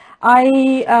Wagner.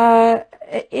 Shall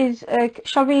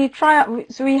we try?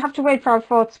 So we have to wait for our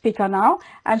fourth speaker now.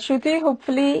 And Shruti,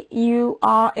 hopefully you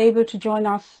are able to join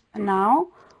us now.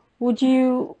 Would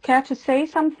you care to say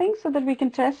something so that we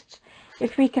can test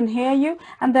if we can hear you?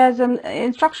 And there's an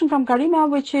instruction from Garima,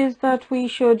 which is that we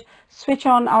should switch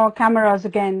on our cameras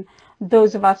again,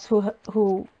 those of us who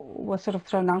were sort of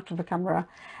thrown out of the camera.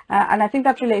 And I think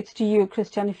that relates to you,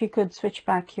 Christian, if you could switch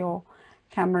back your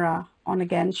camera on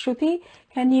again. Shruti,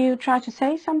 can you try to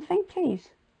say something, please?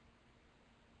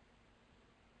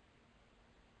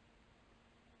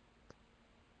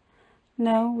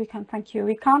 No, we can't. Thank you.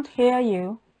 We can't hear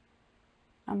you,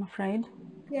 I'm afraid.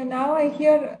 Yeah, now I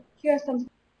hear some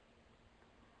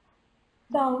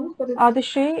sounds, but it's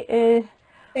Adishri,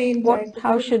 faint.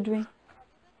 how should we?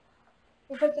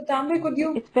 Professor Tambe, could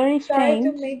you try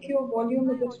to make your volume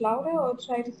a bit louder or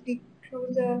try to speak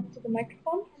closer to the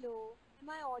microphone? Hello. Am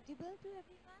I audible to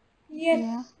everyone? Yes.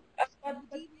 Yeah.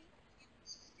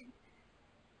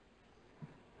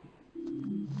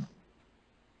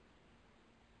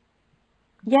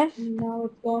 Yes. Now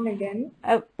it's gone again.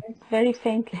 Very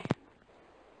faintly.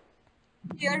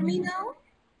 Hear me now?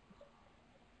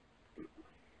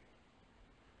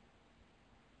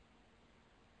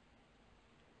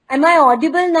 Am I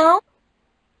audible now?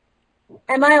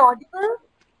 Am I audible?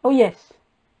 Oh, yes.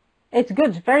 It's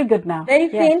good. Very good now. Very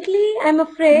Yes. faintly, I'm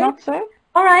afraid. Not so?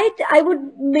 All right, I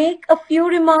would make a few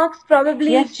remarks,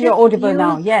 probably. Yes, you're audible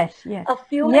now. Yes, yes. A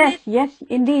few yes, minutes. yes,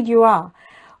 indeed you are.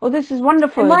 Oh, this is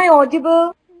wonderful. Am I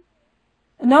audible?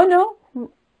 No, no.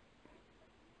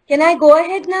 Can I go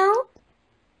ahead now?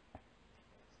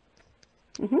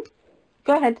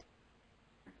 Go ahead.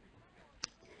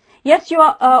 Yes, you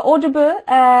are audible.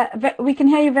 We can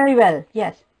hear you very well.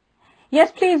 Yes. Yes,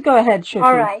 please go ahead, Shruti.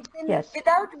 All right. Then yes.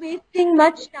 Without wasting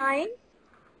much time,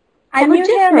 I Can would you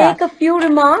just hear make us? a few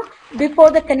remarks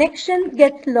before the connection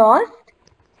gets lost.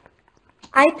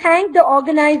 I thank the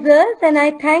organizers and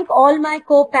I thank all my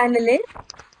co-panelists.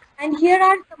 And here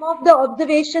are some of the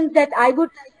observations that I would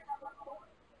like.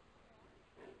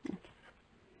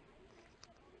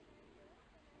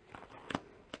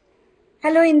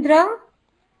 Hello, Indra.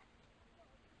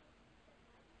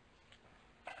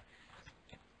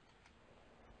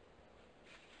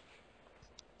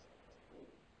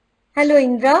 Hello,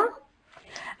 Indra.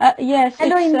 Yes,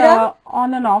 Hello, it's Indra.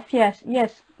 On and off. Yes,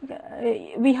 yes.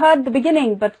 We heard the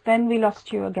beginning, but then we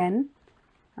lost you again.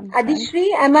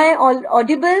 Adishri, am I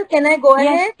audible? Can I go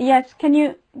ahead? Yes. Can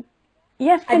you?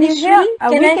 Yes. Can Adishri, you hear?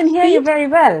 can we I can hear you speak? very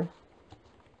well.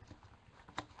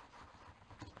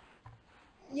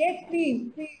 Yes,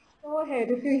 please go ahead.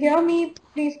 If you hear me,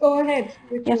 please go ahead.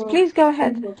 Yes, please go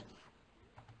ahead. Input.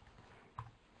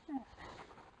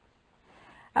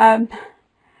 I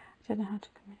don't know how to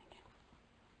communicate.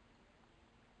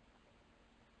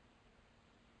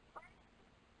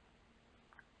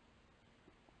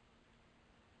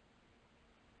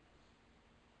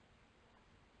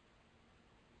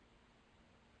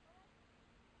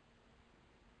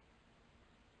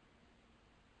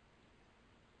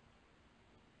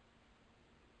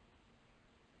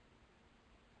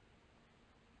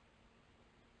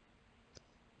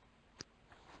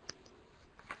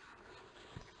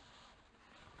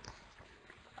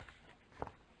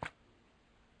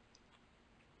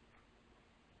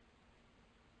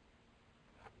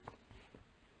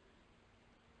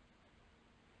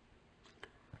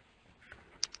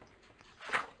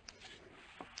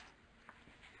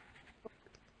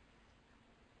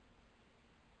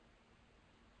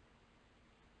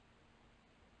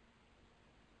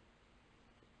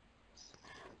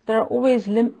 There are always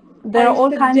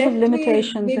all kinds of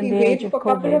limitations in the age of for a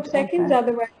couple of COVID, seconds,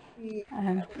 otherwise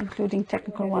including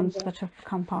technical ones that have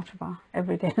become part of our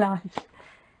everyday lives.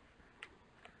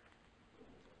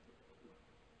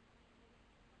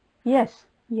 Yes,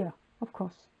 yeah, of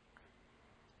course.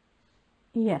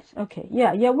 Yes, okay,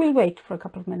 yeah, we'll wait for a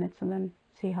couple of minutes and then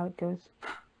see how it goes.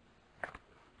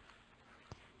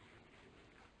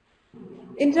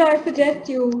 Indra, I suggest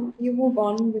you move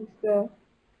on with the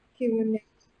Q&A.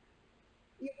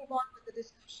 You move on with the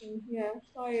discussion. Yeah,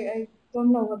 sorry, I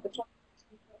don't know what the topic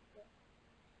is.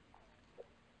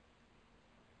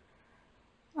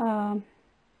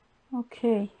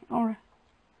 Okay, all right.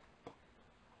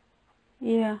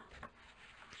 Yeah.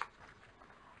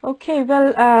 Okay,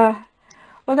 well,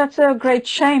 that's a great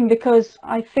shame because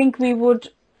I think we would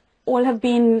all have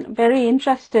been very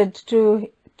interested to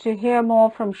hear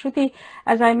more from Shruti,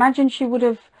 as I imagine she would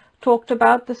have talked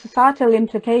about the societal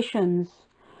implications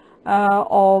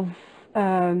of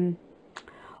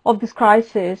this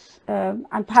crisis,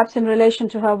 and perhaps in relation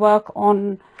to her work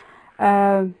on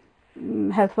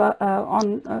health,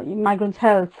 on migrants'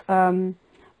 health.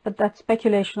 But that's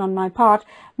speculation on my part.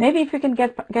 Maybe if we can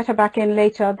get her back in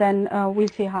later, then we'll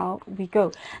see how we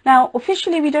go. Now,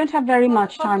 officially, we don't have very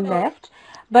much time left.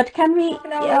 But can we?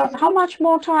 How much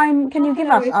more time can you give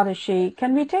us, Adishi?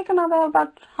 Can we take another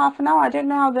about half an hour? I don't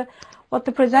know what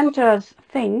the presenters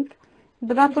think,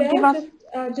 but that would give us.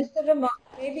 Just a remark.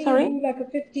 Maybe Sorry? you do like a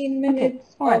 15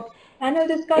 minutes of panel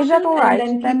discussion. Is that all right?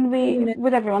 And then we,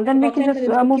 with everyone, then we can just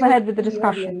move ahead with the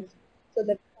discussion. So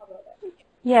that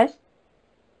yes.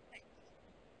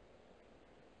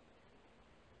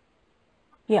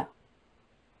 Yeah.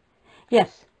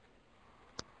 Yes.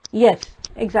 Yes,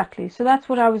 exactly. So that's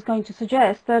what I was going to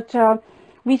suggest, that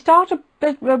we start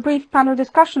a brief panel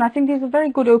discussion. I think these are very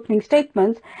good opening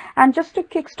statements. And just to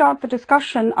kickstart the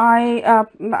discussion, I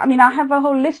mean, I have a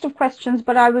whole list of questions,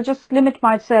 but I will just limit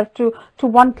myself to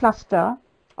one cluster,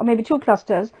 or maybe two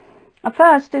clusters.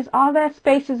 First is, are there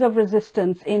spaces of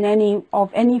resistance in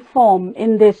any form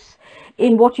in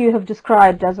what you have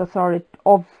described as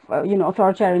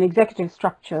authoritarian executive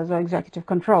structures or executive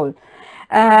control?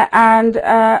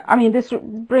 I mean, this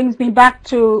brings me back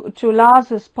to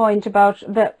Lars's point about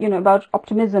about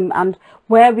optimism and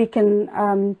where we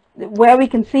can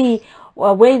see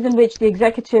ways in which the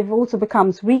executive also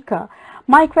becomes weaker.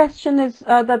 My question is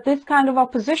that this kind of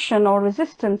opposition or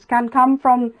resistance can come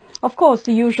from, of course,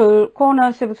 the usual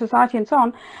corner, civil society and so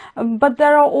on, but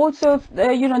there are also,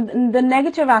 the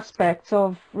negative aspects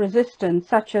of resistance,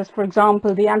 such as, for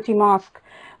example, the anti-mask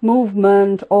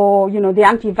movement or, the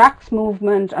anti-vax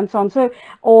movement and so on,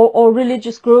 or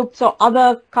religious groups or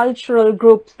other cultural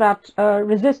groups that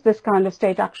resist this kind of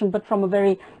state action, but from a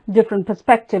very different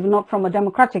perspective, not from a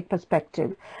democratic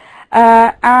perspective.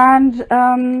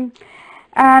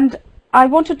 And I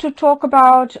wanted to talk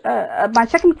about, my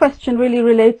second question really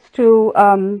relates to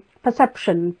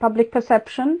perception, public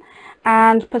perception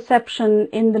and perception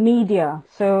in the media.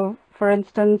 So, for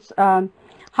instance,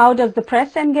 how does the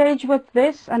press engage with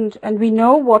this? And we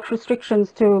know what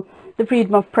restrictions to the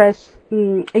freedom of press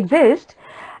exist,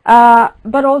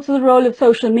 but also the role of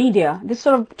social media. This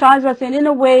sort of ties us in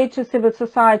a way to civil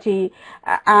society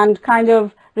and kind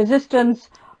of resistance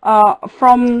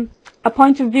from a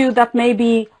point of view that may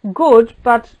be good,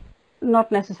 but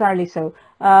not necessarily so.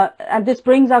 And this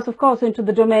brings us, of course, into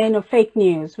the domain of fake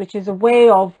news, which is a way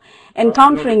of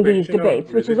encountering these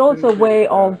debates, which is also a way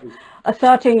of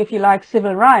asserting, if you like,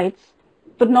 civil rights,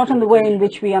 but not in the way in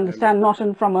which we understand, not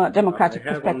from a democratic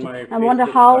perspective. I wonder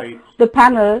how the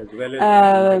panel,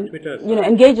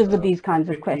 engages with these kinds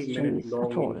of questions at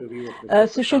all.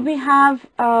 So should we have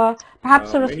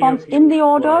perhaps a response in the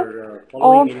order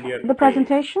of the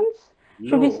presentations?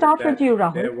 Should we start with you,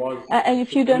 Rahul? And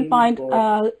if you don't mind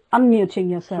unmuting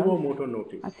yourself.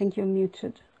 I think you're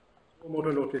muted. Suo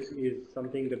motu notice is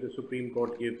something that the Supreme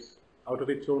Court gives out of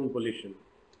its own volition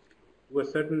to a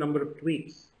certain number of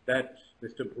tweets that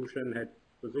Mr. Bhushan had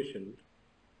positioned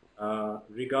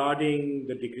regarding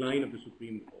the decline of the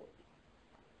Supreme Court.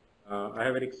 I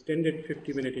have an extended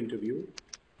 50-minute interview,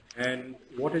 and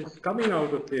what is coming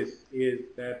out of this is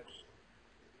that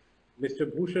Mr.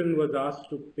 Bhushan was asked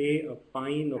to pay a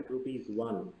fine of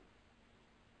 ₹1.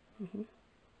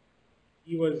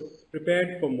 He was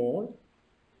prepared for more.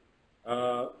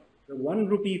 The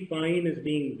 ₹1 fine is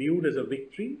being viewed as a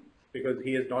victory because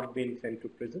he has not been sent to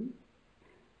prison.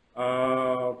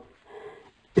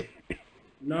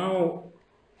 Now,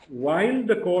 while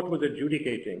the court was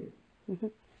adjudicating,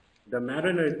 the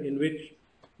manner in which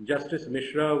Justice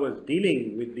Mishra was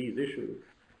dealing with these issues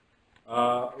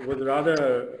was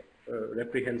rather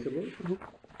reprehensible,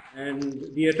 and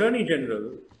the Attorney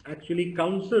General actually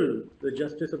counseled the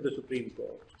Justice of the Supreme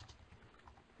Court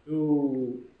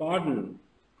to pardon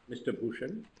Mr.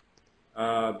 Bhushan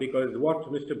because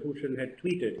what Mr. Bhushan had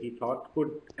tweeted, he thought,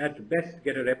 could at best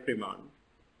get a reprimand,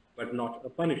 but not a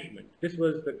punishment. This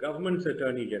was the government's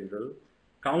Attorney General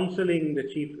counseling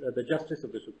the Justice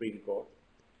of the Supreme Court.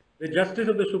 The Justice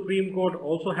of the Supreme Court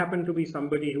also happened to be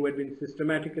somebody who had been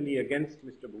systematically against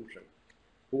Mr. Bhushan,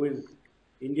 who is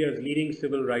India's leading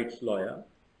civil rights lawyer.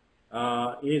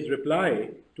 In his reply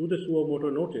to the suo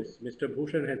motu notice, Mr.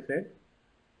 Bhushan had said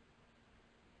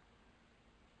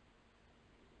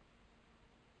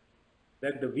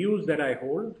that the views that I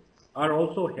hold are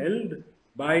also held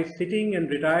by sitting and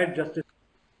retired justices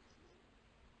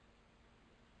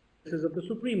of the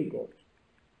Supreme Court,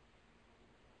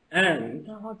 and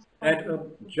that a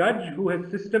judge who has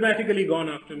systematically gone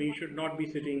after me should not be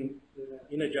sitting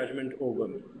in a judgment over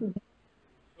me.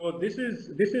 So this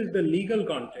is the legal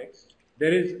context.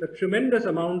 There is a tremendous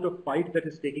amount of fight that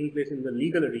is taking place in the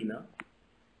legal arena.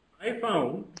 I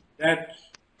found that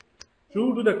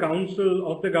true to the counsel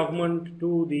of the government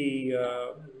to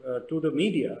the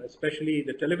media, especially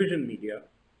the television media,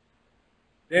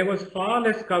 there was far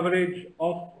less coverage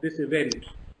of this event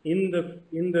in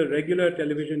the regular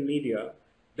television media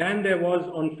than there was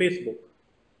on Facebook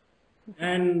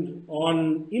and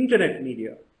on internet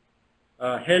media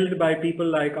held by people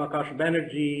like Akash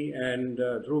Banerjee and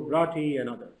Dhruv Rathi and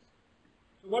others.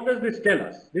 So what does this tell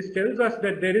us? This tells us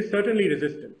that there is certainly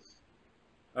resistance.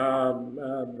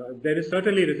 There is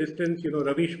certainly resistance.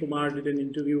 Ravish Kumar did an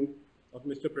interview of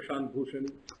Mr. Prashant Bhushan.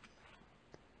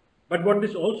 But what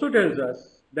this also tells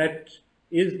us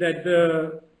is that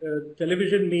the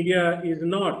television media is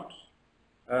not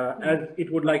as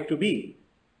it would like to be.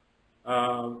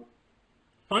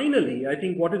 Finally, I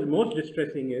think what is most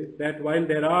distressing is that while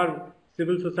there are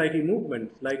civil society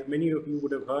movements, like many of you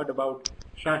would have heard about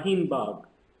Shaheen Bagh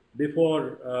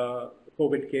before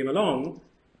COVID came along,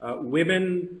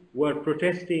 Women were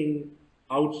protesting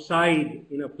outside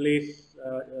in a place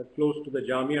close to the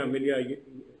Jamia Millia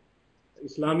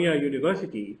Islamia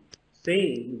University,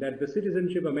 saying that the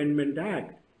Citizenship Amendment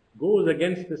Act goes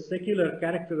against the secular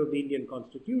character of the Indian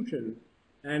Constitution,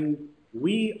 and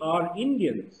we are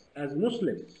Indians as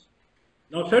Muslims.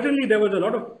 Now, certainly there was a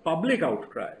lot of public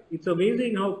outcry. It's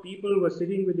amazing how people were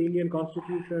sitting with the Indian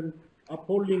Constitution,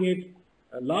 upholding it,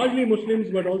 largely Muslims,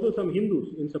 but also some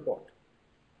Hindus in support.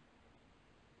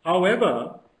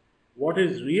 However, what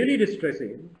is really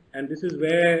distressing, and this is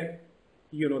where,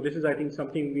 this is, I think,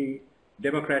 something we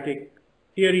democratic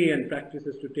theory and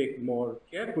practices to take more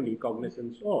carefully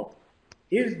cognizance of,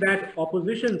 is that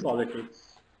opposition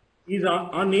politics is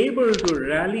unable to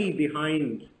rally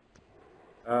behind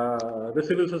the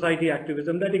civil society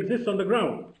activism that exists on the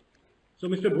ground. So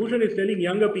Mr. Bhushan is telling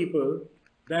younger people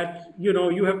that,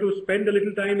 you have to spend a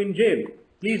little time in jail.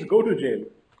 Please go to jail.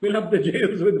 Fill up the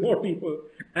jails with more people,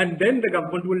 and then the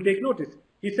government will take notice.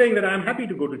 He's saying that I am happy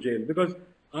to go to jail because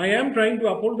I am trying to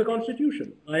uphold the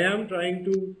Constitution. I am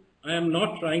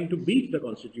not trying to beat the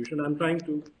Constitution. I'm trying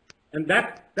to, and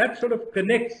that sort of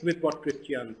connects with what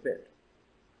Christian said.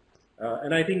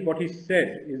 And I think what he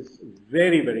said is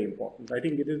very, very important. I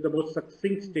think it is the most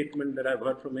succinct statement that I've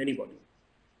heard from anybody.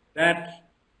 That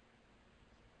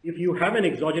if you have an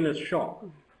exogenous shock,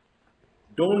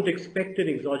 don't expect an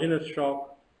exogenous shock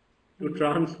to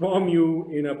transform you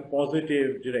in a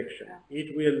positive direction.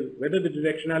 It will, whether the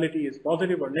directionality is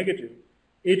positive or negative,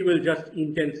 it will just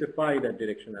intensify that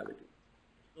directionality.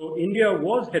 So India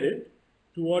was headed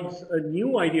towards a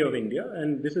new idea of India,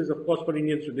 and this is, of course, for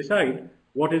Indians to decide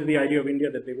what is the idea of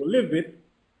India that they will live with.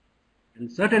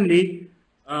 And certainly,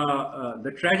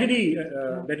 the tragedy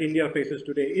that India faces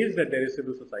today is that there is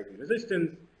civil society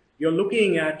resistance. You're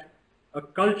looking at a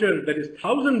culture that is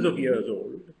thousands of years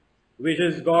old, which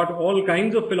has got all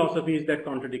kinds of philosophies that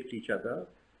contradict each other,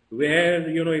 where,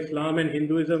 Islam and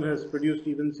Hinduism has produced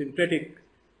even synthetic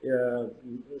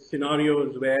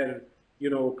scenarios where,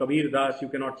 Kabir Das, you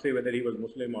cannot say whether he was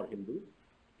Muslim or Hindu.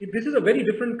 This is a very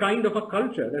different kind of a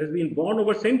culture that has been born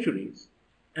over centuries.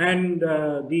 And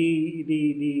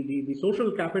the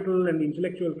social capital and the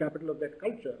intellectual capital of that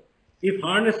culture, if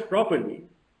harnessed properly,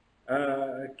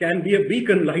 can be a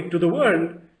beacon light to the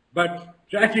world, but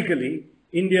tragically,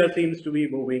 India seems to be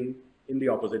moving in the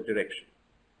opposite direction.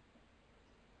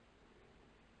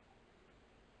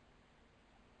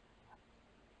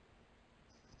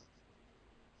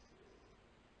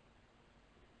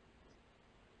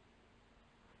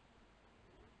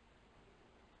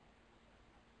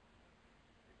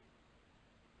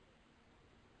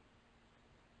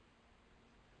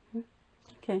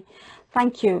 Okay,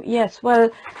 thank you. Yes,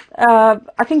 well,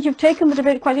 I think you've taken the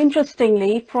debate quite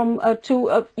interestingly from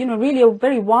to really a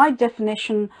very wide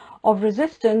definition of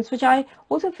resistance, which I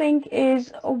also think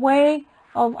is a way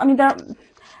of, I mean,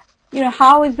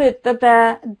 how is it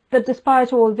that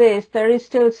despite all this, there is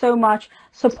still so much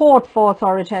support for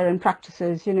authoritarian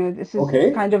practices? This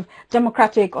is kind of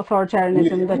democratic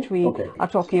authoritarianism that we are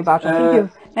talking about. I think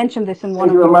you've mentioned this in one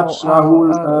of your papers.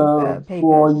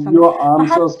 For your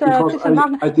answers, because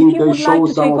I think they show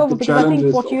some of the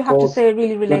challenges, what you have to say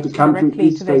really relates that the country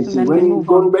is facing. When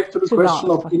going back to the question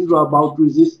of Indra about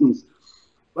resistance,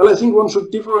 well, I think one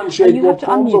should differentiate what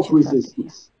forms of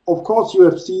resistance. Of course, you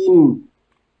have seen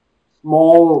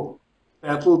small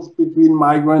battles between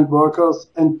migrant workers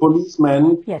and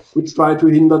policemen, which try to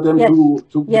hinder them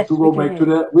to go back to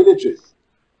their villages.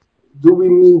 Do we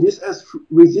mean this as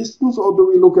resistance, or do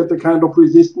we look at the kind of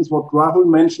resistance what Rahul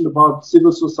mentioned about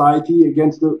civil society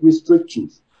against the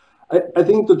restrictions? I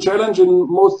think the challenge in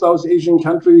most South Asian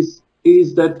countries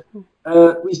is that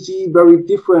we see very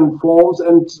different forms,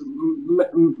 and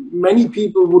many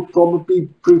people would probably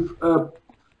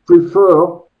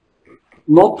prefer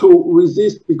not to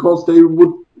resist because they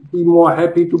would be more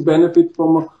happy to benefit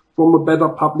from a better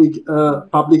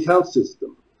public health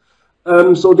system.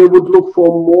 So they would look for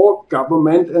more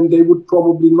government, and they would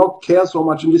probably not care so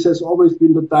much. And this has always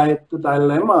been the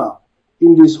dilemma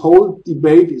in this whole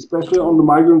debate, especially on the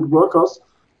migrant workers.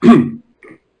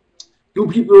 Do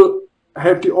people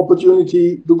have the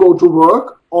opportunity to go to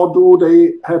work, or do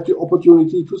they have the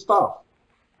opportunity to starve?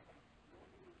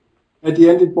 At the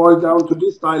end, it boiled down to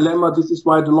this dilemma. This is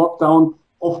why the lockdown,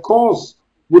 of course,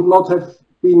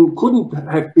 couldn't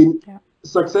have been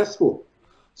successful.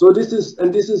 So this is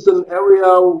an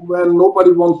area where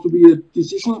nobody wants to be a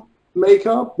decision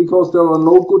maker because there are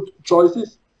no good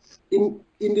choices in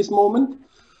this moment.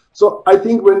 So I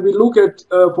think when we look at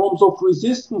forms of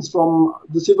resistance from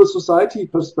the civil society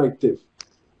perspective,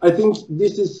 I think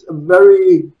this is a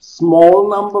very small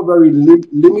number, very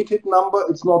limited number.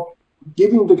 It's not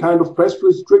giving the kind of press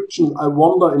restrictions. I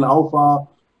wonder in how far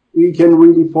we can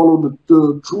really follow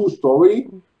the true story,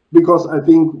 because I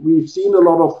think we've seen a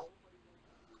lot of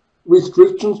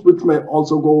restrictions which may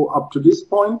also go up to this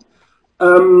point.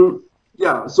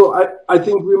 Yeah, so I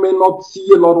think we may not see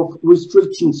a lot of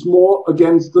restrictions more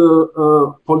against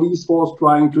the police force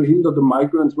trying to hinder the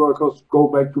migrant workers go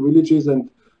back to villages and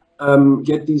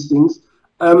get these things.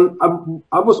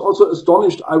 I was also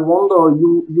astonished. I wonder,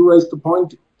 you raised the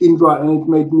point, Indra, and it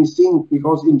made me think,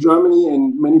 because in Germany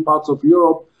and many parts of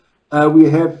Europe, we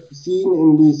have seen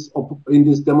in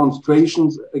these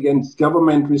demonstrations against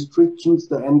government restrictions,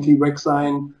 the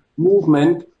anti-vaccine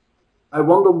movement. I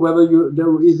wonder whether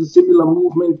there is a similar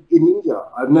movement in India.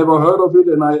 I've never heard of it,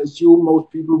 and I assume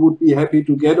most people would be happy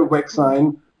to get a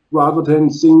vaccine rather than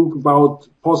think about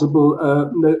possible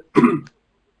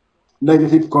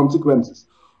negative consequences.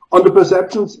 On the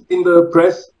perceptions in the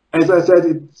press, as I said,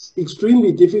 it's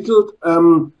extremely difficult.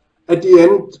 At the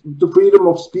end, the freedom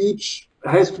of speech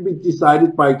has to be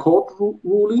decided by court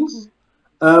rulings.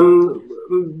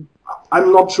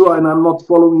 I'm not sure, and I'm not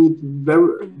following it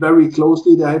very, very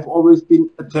closely. There have always been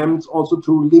attempts also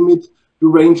to limit the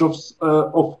range of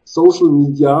social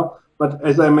media. But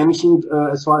as I mentioned,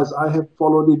 as far as I have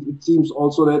followed it, it seems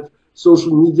also that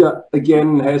social media,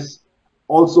 again, has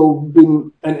also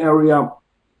been an area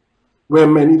where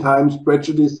many times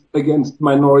prejudice against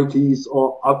minorities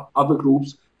or other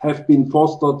groups have been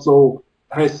fostered, so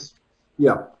has,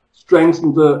 yeah,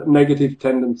 strengthened the negative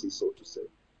tendency, so to say.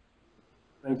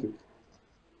 Thank you.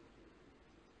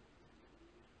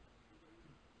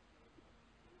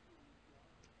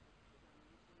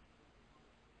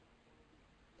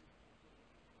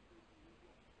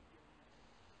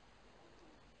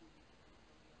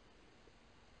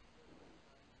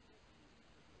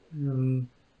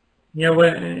 Yeah,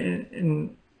 well,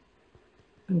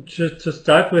 just to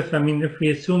start with, I mean, if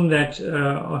we assume that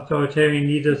authoritarian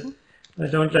leaders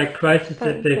don't like crisis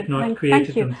that they've not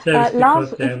created themselves,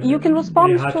 Lars, you can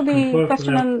respond to the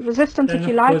question on resistance if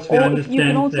you like, or you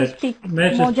can also speak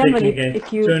more generally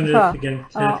if you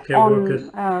prefer on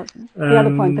the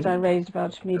other point that I raised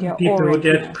about media. People who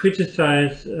dare to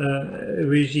criticize a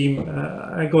regime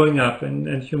are going up,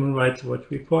 and Human Rights Watch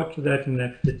report to that, and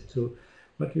that fits to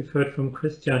what we've heard from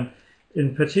Christian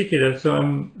in particular. So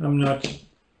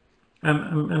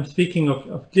I'm speaking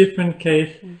of different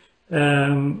case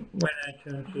when I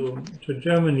turn to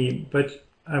Germany, but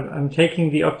I'm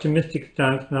taking the optimistic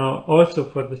stance now also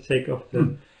for the sake of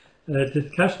the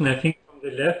discussion. I think from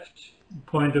the left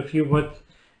point of view, what's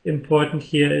important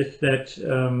here is that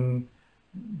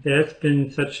there's been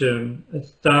such a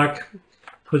stark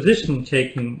position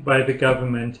taken by the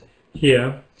government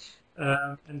here.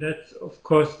 And that's, of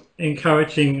course,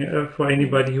 encouraging for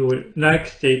anybody who would like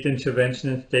state intervention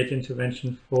and state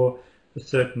intervention for a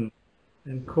certain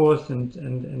cause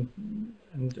and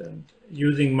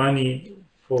using money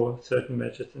for certain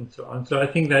measures and so on. So I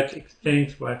think that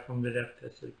explains why from the left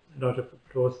there's a lot of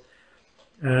applause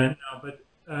now. But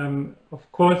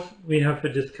of course, we have a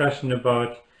discussion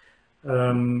about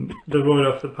the role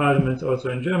of the parliaments also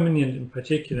in Germany and in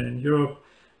particular in Europe.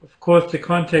 Of course, the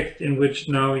context in which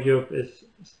now Europe is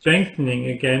strengthening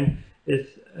again is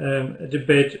a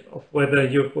debate of whether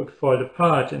Europe would fall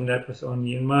apart, and that was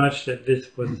only in March that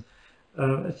this was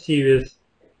a serious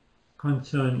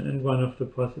concern and one of the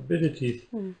possibilities,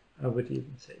 I would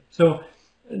even say. So,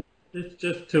 this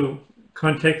just to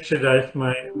contextualize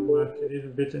my remarks a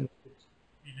little bit and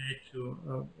relate to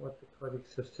what the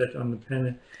colleagues have said on the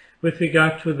panel. With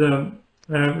regard to the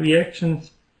reactions,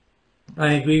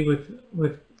 I agree with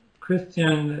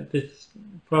Christian that it's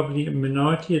probably a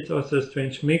minority. It's also a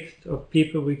strange mix of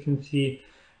people we can see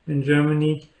in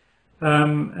Germany.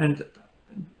 And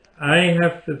I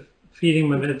have the feeling,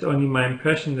 but that's only my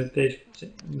impression, that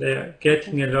they're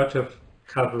getting a lot of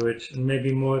coverage, and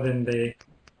maybe more than they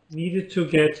needed to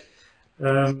get.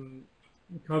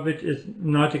 COVID is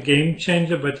not a game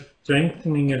changer, but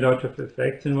strengthening a lot of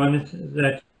effects. And one is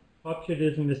that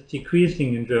populism is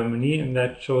decreasing in Germany, and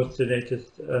that shows the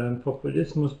latest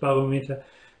populismus barometer.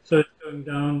 So it's going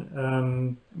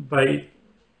down by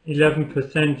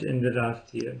 11% in the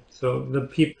last year. So the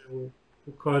people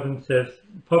who call themselves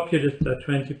populists are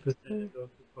 20%, and those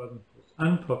who call themselves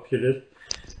unpopulist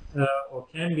or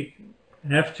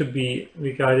have to be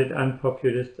regarded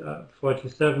unpopulist are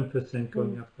 47%,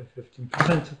 going up by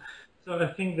 15%. So I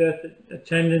think there's a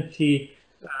tendency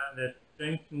that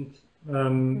strengthens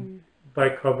by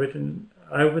COVID, and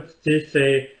I would still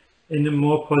say in a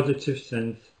more positive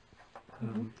sense.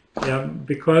 Yeah,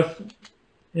 because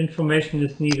information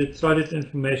is needed, solid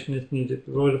information is needed.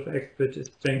 The role of experts is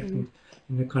strengthened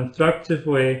in a constructive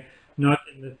way, not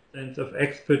in the sense of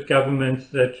expert governments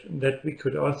that we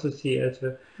could also see as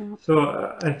a.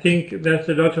 So I think there's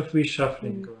a lot of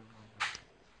reshuffling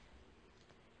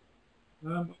going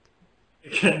on.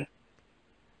 Again.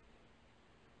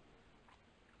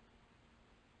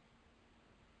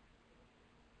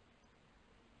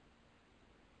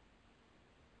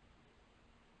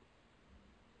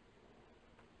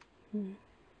 Yeah,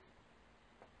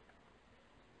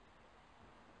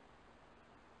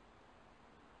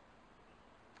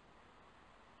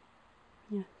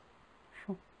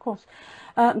 sure, of course.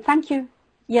 Thank you.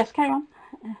 Yes, carry on.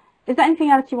 Is there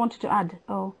anything else you wanted to add?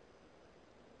 Oh,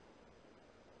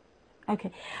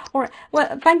 okay. All right.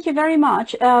 Well, thank you very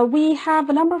much. We have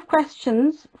a number of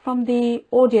questions from the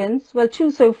audience. Well, 2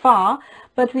 so far,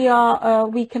 but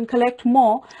we can collect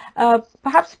more.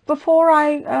 Perhaps before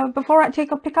I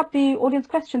pick up the audience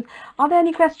questions, are there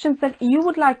any questions that you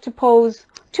would like to pose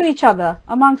to each other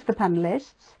amongst the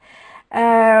panelists?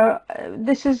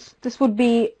 This would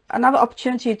be another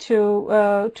opportunity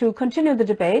to continue the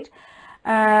debate.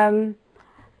 But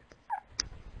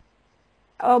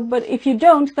if you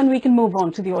don't, then we can move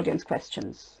on to the audience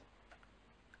questions.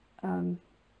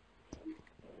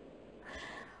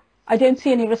 I don't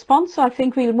see any response, so I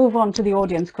think we'll move on to the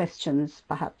audience questions,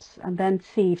 perhaps, and then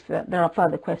see if there are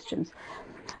further questions.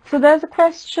 So there's a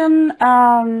question.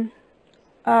 I'm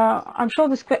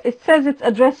sure it says it's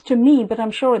addressed to me, but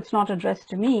I'm sure it's not addressed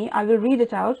to me. I will read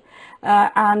it out,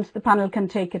 and the panel can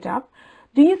take it up.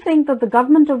 Do you think that the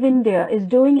government of India is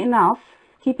doing enough,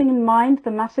 keeping in mind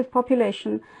the massive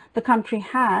population the country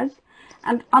has,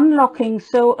 and unlocking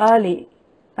so early,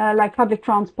 like public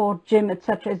transport, gym,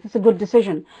 etc.? Is this a good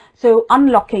decision? So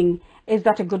unlocking, is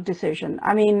that a good decision?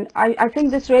 I mean, I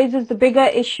think this raises the bigger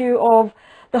issue of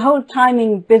the whole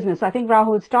timing business. I think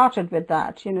Rahul started with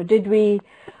that. You know,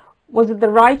 was it the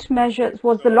right measure?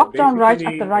 Was the lockdown right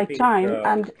at the right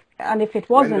time? And if it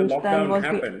wasn't, then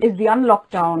is the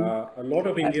unlockdown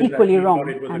equally wrong?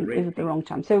 And is it the wrong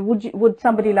time? So would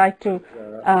somebody like to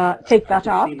take that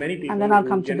up? And then I'll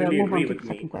come to move on to the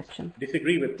second question.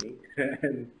 Disagree with me.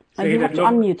 And you have to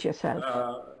unmute yourself.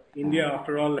 India,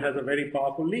 after all, has a very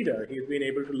powerful leader. He's been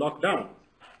able to lock down.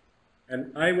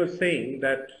 And I was saying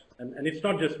that, and it's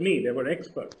not just me. There were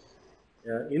experts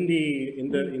in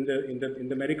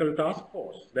the medical task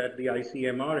force that the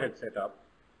ICMR had set up,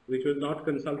 which was not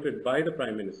consulted by the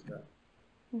Prime Minister,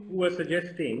 who were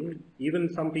suggesting, even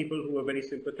some people who were very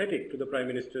sympathetic to the Prime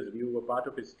Minister's view, were part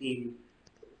of his team,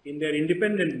 in their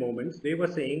independent moments, they were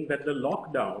saying that the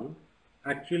lockdown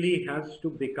actually has to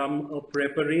become a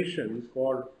preparation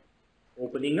for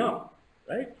opening up,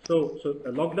 right? So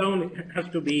a lockdown has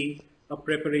to be a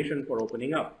preparation for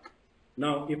opening up.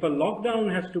 Now, if a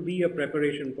lockdown has to be a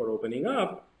preparation for opening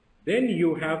up, then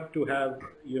you have to have,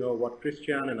 what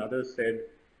Christian and others said,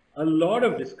 a lot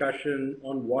of discussion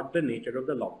on what the nature of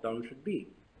the lockdown should be.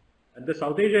 At the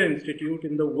South Asia Institute,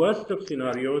 in the worst of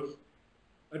scenarios,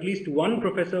 at least one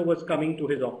professor was coming to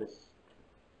his office.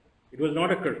 It was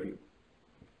not a curfew.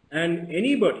 And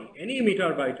anybody, any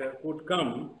Mitarbeiter could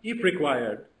come, if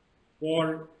required,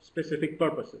 for specific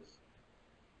purposes.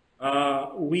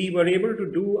 We were able to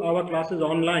do our classes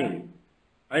online.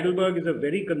 Heidelberg is a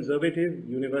very conservative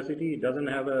university. It doesn't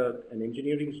have an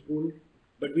engineering school.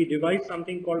 But we devised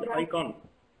something called ICON.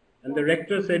 And the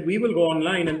rector said, we will go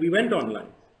online, and we went online.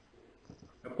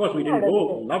 Of course, we didn't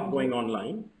love going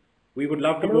online. We would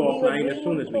love to go offline as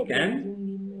soon as we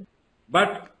can.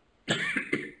 But the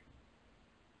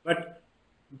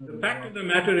fact of the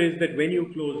matter is that when you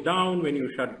close down, when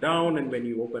you shut down, and when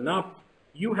you open up,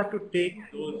 you have to take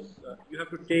those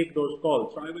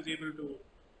calls. So I was able to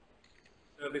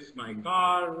service my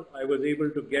car. I was able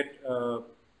to get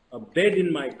a bed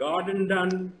in my garden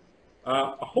done.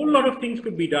 A whole lot of things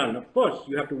could be done. Of course,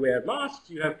 you have to wear masks,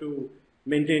 you have to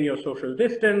maintain your social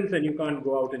distance, and you can't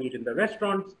go out and eat in the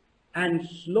restaurants. And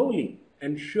slowly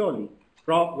and surely,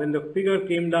 when the figure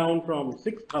came down from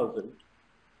 6,000 to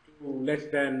less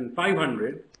than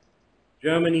 500,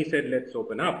 Germany said, let's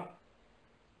open up.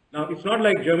 Now, it's not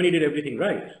like Germany did everything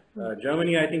right.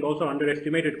 Germany, I think, also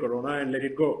underestimated Corona and let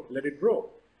it grow.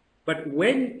 But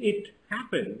when it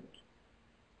happened,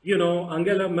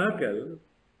 Angela Merkel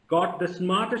got the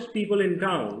smartest people in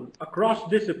town across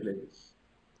disciplines,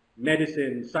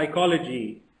 medicine,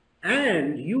 psychology,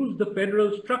 and used the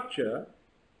federal structure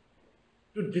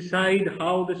to decide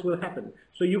how this will happen.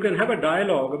 So you can have a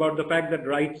dialogue about the fact that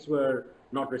rights were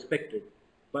not respected,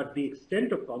 but the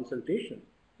extent of consultation,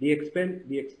 the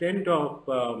extent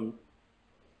of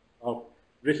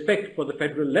respect for the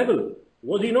federal level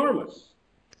was enormous.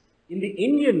 In the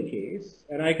Indian case,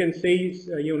 and I can say,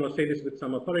 say this with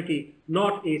some authority,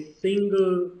 not a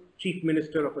single chief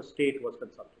minister of a state was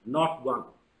consulted, not one,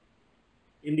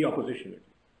 in the opposition.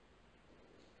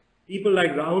 People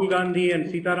like Rahul Gandhi and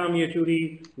Sitaram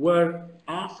Yechuri were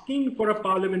asking for a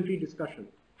parliamentary discussion,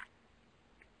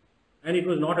 and it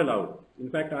was not allowed. In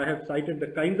fact, I have cited the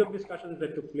kinds of discussions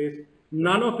that took place.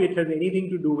 None of it has anything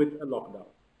to do with a lockdown.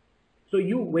 So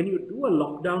when you do a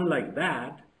lockdown like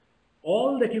that,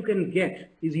 all that you can get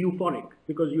is euphoric,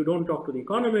 because you don't talk to the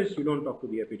economists, you don't talk to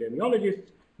the epidemiologists,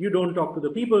 you don't talk to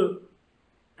the people,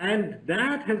 and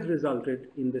that has resulted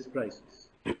in this crisis.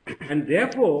 And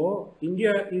therefore,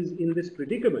 India is in this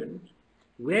predicament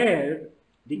where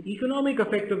the economic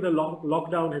effect of the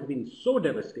lockdown has been so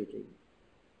devastating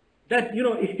that,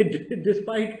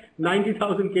 despite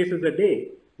 90,000 cases a day,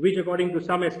 which according to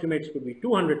some estimates could be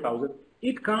 200,000,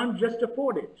 it can't just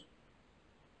afford it.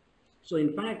 So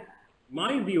in fact,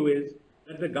 my view is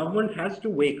that the government has to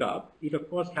wake up. It of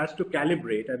course has to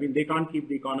calibrate. I mean, they can't keep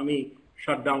the economy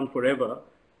shut down forever,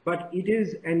 but it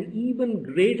is an even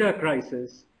greater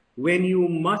crisis when you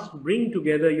must bring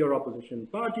together your opposition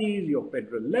parties, your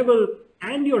federal level,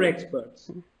 and your experts,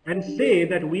 and say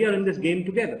that we are in this game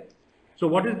together. So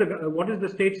what is the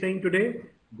state saying today?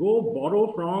 Go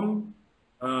borrow from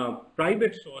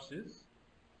private sources,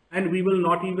 and we will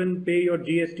not even pay your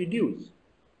GST dues.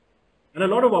 And a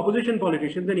lot of opposition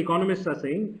politicians and economists are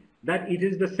saying that it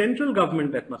is the central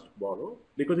government that must borrow,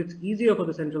 because it's easier for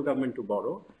the central government to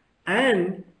borrow,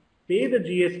 and pay the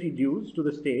GST dues to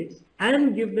the states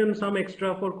and give them some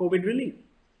extra for COVID relief.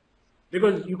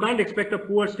 Because you can't expect a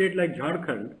poor state like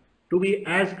Jharkhand to be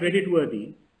as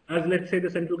creditworthy as, let's say, the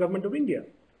central government of India.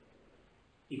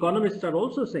 Economists are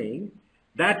also saying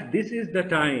that this is the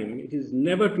time, it is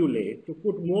never too late, to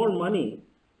put more money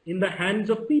in the hands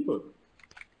of people.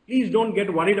 Please don't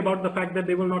get worried about the fact that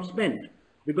they will not spend,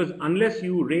 because unless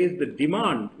you raise the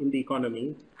demand in the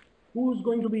economy, who's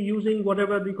going to be using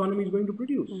whatever the economy is going to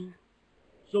produce?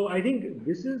 So I think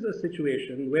this is a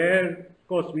situation where, of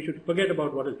course, we should forget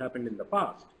about what has happened in the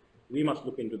past. We must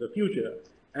look into the future.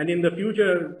 And in the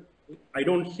future, I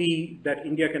don't see that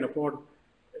India can afford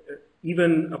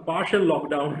even a partial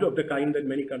lockdown of the kind that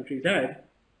many countries had.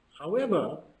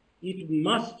 However, it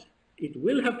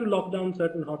will have to lock down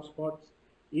certain hotspots.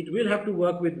 It will have to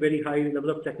work with very high level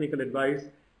of technical advice,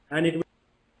 and it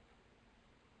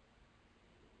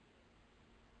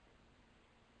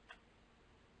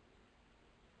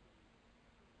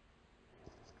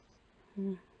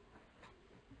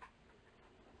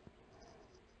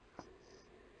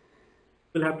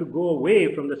will have to go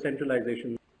away from the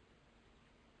centralization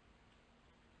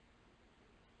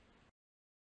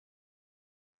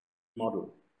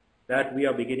model that we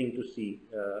are beginning to see,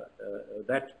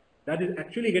 that is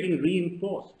actually getting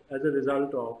reinforced as a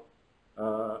result of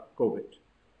COVID.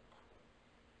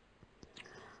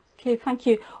 Okay, thank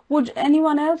you. Would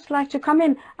anyone else like to come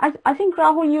in? I think,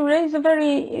 Rahul, you raised a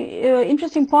very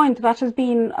interesting point that has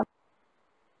been at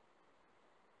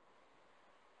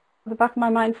the back of my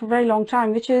mind for a very long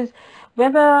time, which is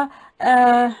whether,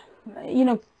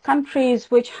 countries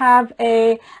which have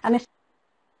an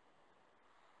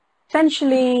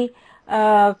essentially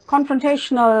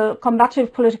confrontational,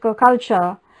 combative political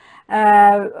culture,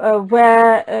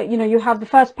 where you have the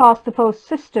first past the post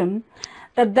system,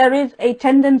 that there is a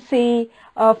tendency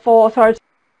for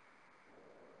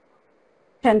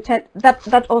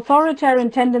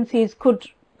authoritarian tendencies could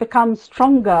become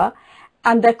stronger,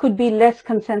 and there could be less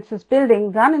consensus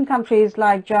building than in countries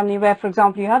like Germany, where, for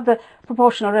example, you have the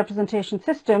proportional representation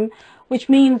system, which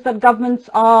means that governments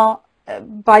are,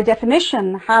 by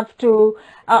definition, have to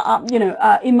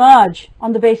emerge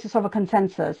on the basis of a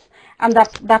consensus, and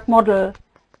that model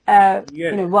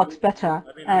works better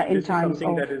in times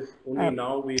of that is only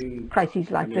now in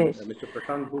crises like this. Mr.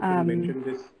 Prashant Bhutani mentioned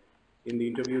this in the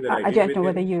interview that I did don't with know him,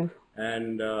 whether you.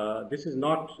 And this is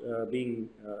not being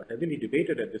heavily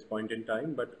debated at this point in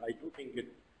time, but I do think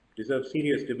it deserves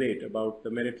serious debate about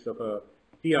the merits of a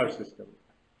PR system.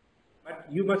 But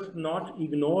you must not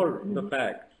ignore the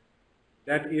fact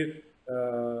that if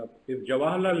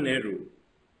Jawaharlal Nehru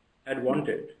had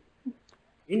wanted,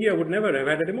 India would never have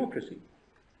had a democracy.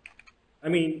 I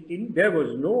mean, there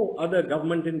was no other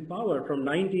government in power from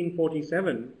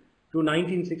 1947 to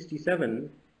 1967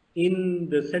 in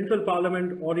the central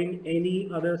parliament or in any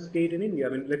other state in India. I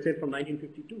mean, let's say from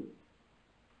 1952.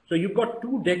 So you've got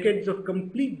 2 decades of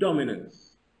complete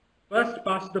dominance, first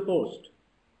past the post,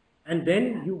 and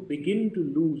then you begin to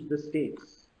lose the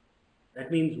states.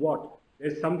 That means what?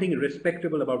 There's something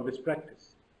respectable about this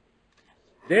practice.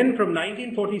 Then from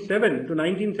 1947 to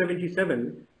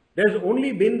 1977, there's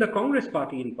only been the Congress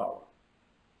party in power.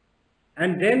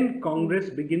 And then Congress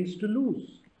begins to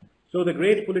lose. So the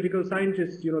great political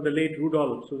scientists, the late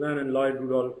Rudolph, Suzanne and Lloyd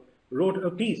Rudolph, wrote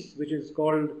a piece which is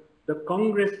called "The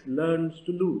Congress Learns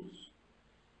to Lose."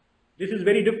 This is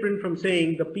very different from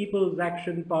saying the People's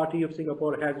Action Party of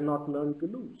Singapore has not learned to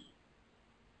lose.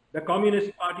 The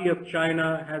Communist Party of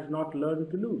China has not learned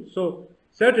to lose. So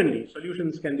certainly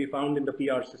solutions can be found in the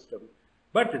PR system.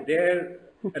 But there,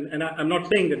 and I'm not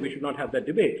saying that we should not have that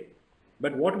debate,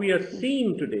 but what we are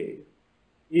seeing today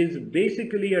is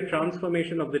basically a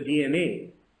transformation of the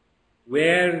DNA,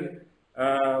 where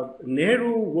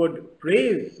Nehru would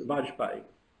praise Vajpayee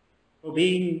for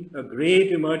being a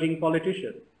great emerging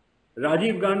politician.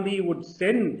 Rajiv Gandhi would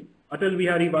send Atal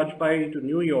Bihari Vajpayee to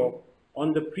New York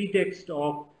on the pretext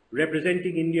of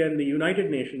representing India in the United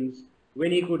Nations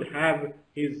when he could have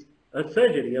a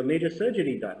surgery, a major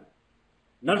surgery done.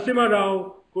 Narasimha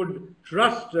Rao could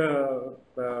trust Atal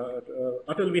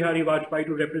Bihari Vajpayee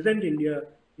to represent India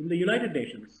in the United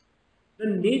Nations. The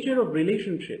nature of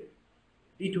relationship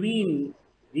between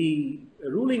the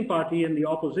ruling party and the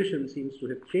opposition seems to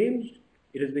have changed.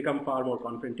 It has become far more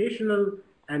confrontational,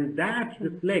 and that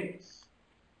reflects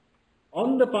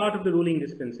on the part of the ruling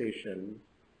dispensation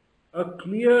a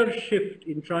clear shift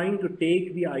in trying to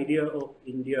take the idea of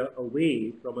India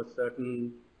away from a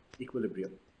certain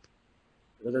equilibrium.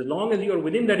 Because as long as you are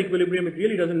within that equilibrium, it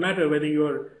really doesn't matter whether you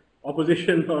are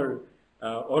opposition or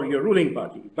your ruling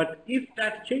party. But if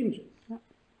that changes,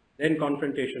 then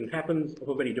confrontation happens of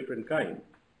a very different kind.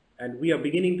 And we are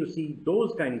beginning to see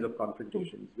those kinds of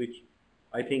confrontations, which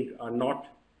I think are not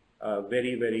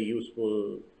very, very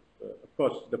useful. Of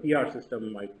course, the PR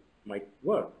system might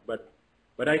work, but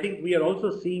I think we are also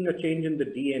seeing a change in the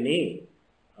DNA,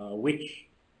 which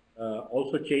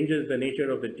also changes the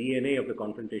nature of the DNA of the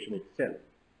confrontation itself.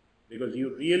 Because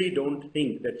you really don't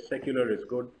think that secular is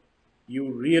good. You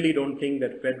really don't think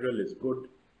that federal is good.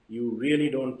 You really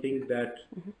don't think that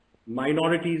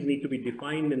minorities need to be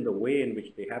defined in the way in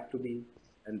which they have to be.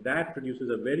 And that produces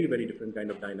a very, very different kind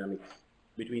of dynamics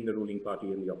between the ruling party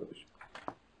and the opposition.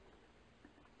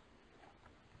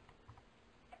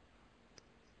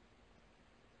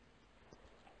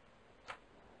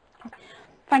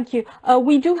 Thank you.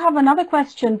 We do have another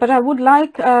question, but I would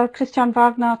like Christian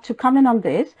Wagner to come in on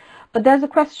this. But there's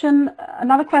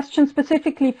another question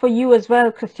specifically for you as well,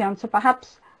 Christian. So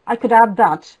perhaps I could add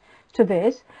that to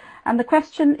this. And the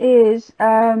question is,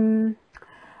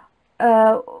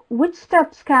 which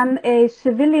steps can a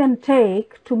civilian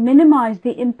take to minimize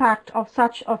the impact of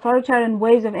such authoritarian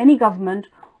ways of any government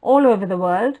all over the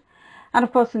world? And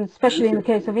of course, especially in the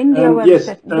case of India, where yes,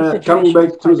 coming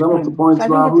back to some of the points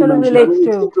Rahul mentioned,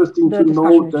 it's interesting to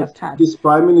note that this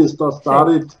Prime Minister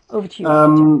started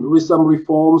with some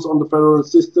reforms on the federal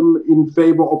system in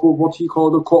favor of what he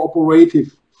called a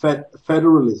cooperative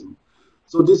federalism.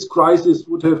 So this crisis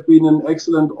would have been an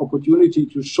excellent opportunity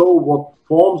to show what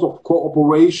forms of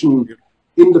cooperation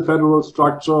in the federal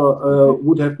structure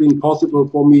would have been possible.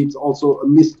 For me, it's also a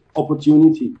missed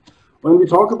opportunity. When we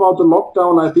talk about the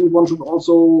lockdown, I think one should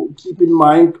also keep in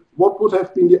mind what would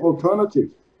have been the alternative.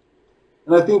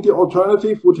 And I think the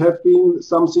alternative would have been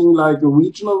something like a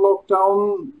regional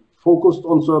lockdown focused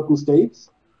on certain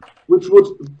states, which would,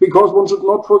 because one should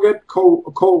not forget,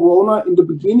 Corona in the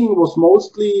beginning was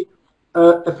mostly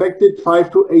affected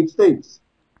 5 to 8 states.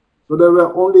 So there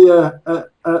were only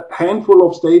a handful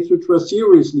of states which were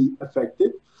seriously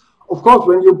affected. Of course,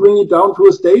 when you bring it down to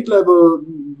a state level,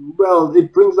 well,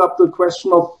 it brings up the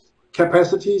question of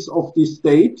capacities of the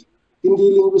state in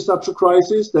dealing with such a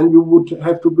crisis. Then you would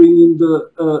have to bring in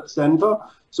the center.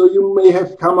 So you may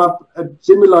have come up at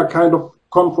similar kind of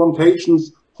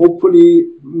confrontations, hopefully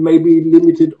maybe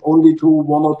limited only to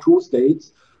 1 or 2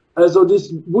 states. So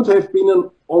this would have been an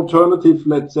alternative,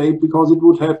 let's say, because it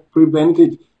would have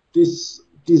prevented this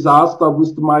disaster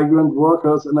with the migrant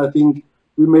workers. And I think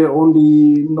we may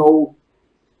only know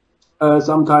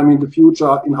sometime in the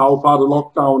future in how far the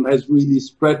lockdown has really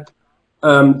spread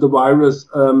the virus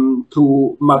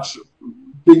to much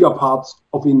bigger parts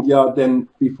of India than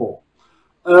before.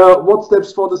 What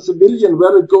steps for the civilian?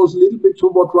 Well, it goes a little bit to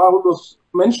what Rahul was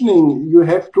mentioning. You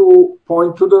have to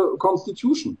point to the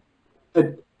constitution.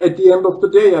 At the end of the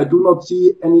day, I do not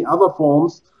see any other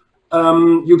forms.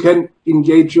 You can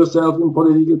engage yourself in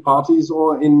political parties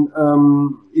or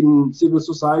in civil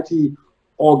society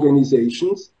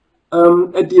organizations.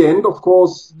 At the end, of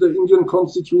course, the Indian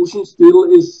constitution still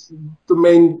is the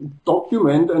main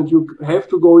document, and you have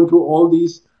to go into all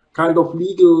these kind of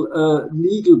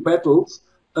legal battles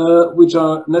which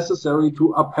are necessary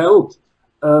to uphold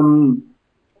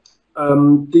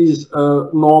these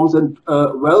norms and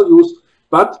values.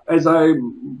 But as I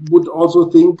would also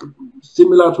think,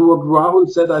 similar to what Rahul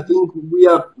said, I think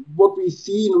what we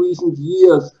see in recent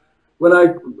years, when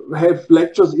I have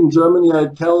lectures in Germany, I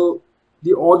tell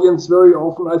the audience very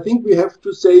often, I think we have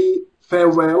to say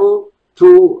farewell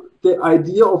to the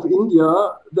idea of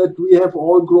India that we have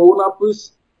all grown up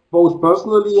with, both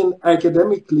personally and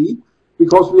academically,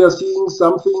 because we are seeing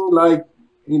something like,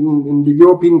 in the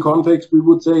European context, we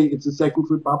would say it's a second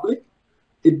republic.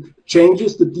 It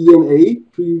changes the DNA,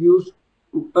 to use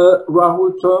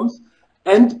Rahul terms,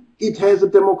 and it has a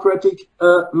democratic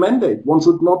mandate. One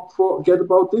should not forget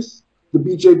about this. The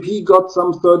BJP got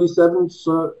some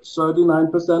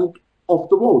 39% of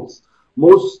the votes.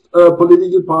 Most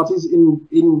political parties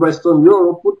in Western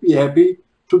Europe would be happy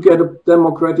to get a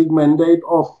democratic mandate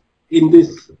of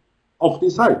this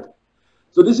height.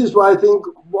 So this is why I think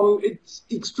it's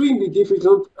extremely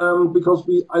difficult because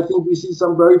I think we see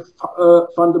some very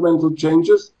fundamental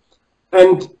changes,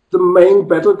 and the main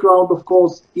battleground, of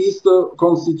course, is the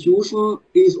constitution,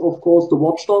 is of course the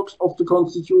watchdogs of the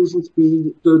constitutions,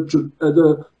 be the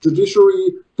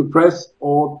judiciary, the press,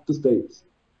 or the states.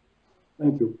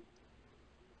 Thank you.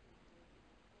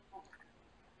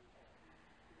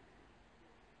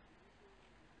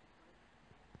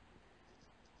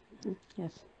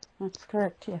 Yes. That's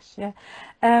correct. Yes. Yeah.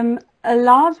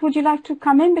 Lars, would you like to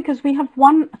come in, because we have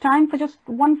time for just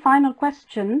one final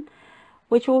question,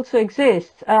 which also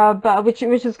exists, but which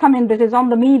has come in, but is on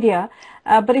the media.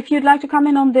 But if you'd like to come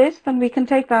in on this, then we can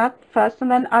take that first, and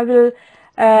then I will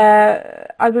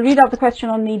read out the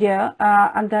question on media,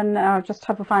 and then just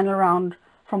have a final round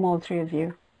from all three of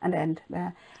you and end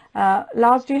there.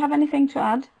 Lars, do you have anything to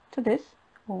add to this?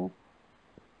 Or?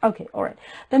 Okay, all right.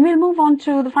 Then we'll move on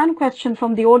to the final question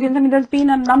from the audience. I mean, there's been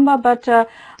a number, but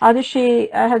Adishi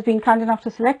has been kind enough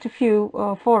to select a few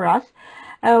for us.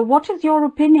 What is your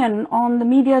opinion on the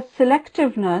media's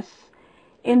selectiveness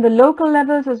in the local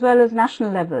levels as well as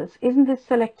national levels? Isn't this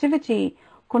selectivity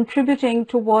contributing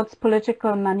towards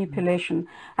political manipulation?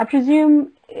 I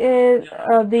presume the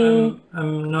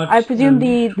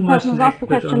person who's asked the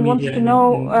question wants to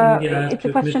know. It's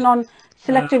a question on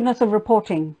selectiveness of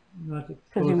reporting. Not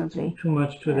presumably too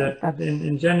much to that.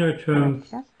 In general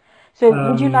terms. Yes. So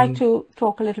would you like to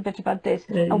talk a little bit about this?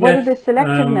 And whether the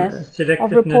selectiveness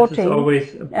of reporting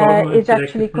is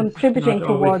actually contributing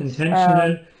towards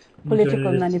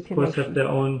political manipulation? Of course, have their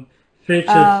own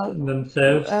filters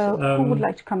themselves. Who would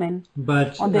like to come in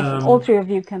on this? All three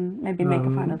of you can maybe make a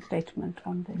final statement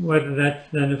on this. Whether that's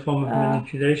then a form of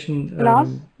manipulation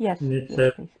yes, in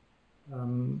itself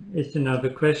yes, is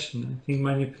another question. I think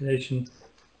manipulation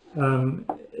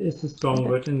is a strong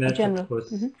word, and that of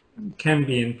course can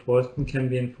be enforced, and can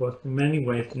be enforced in many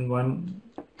ways. And one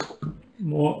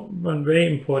very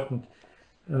important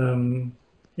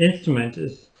instrument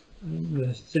is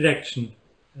the selection.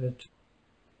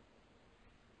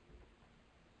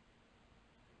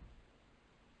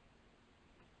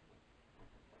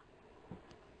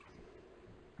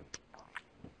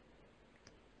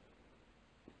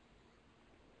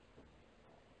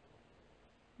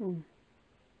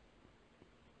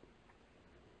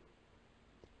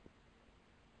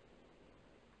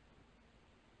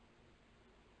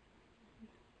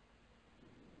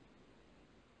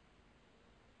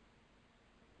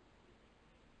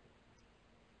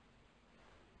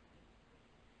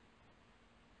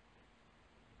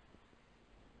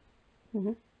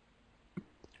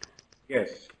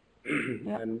 Yes.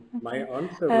 And my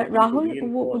answer Rahul,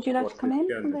 would you like to come in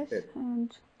on this?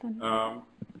 And then...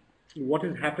 what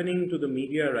is happening to the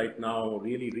media right now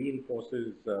really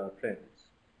reinforces trends.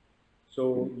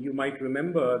 So you might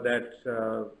remember that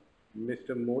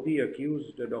Mr. Modi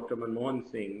accused Dr. Manmohan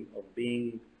Singh of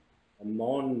being a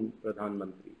Maun Pradhan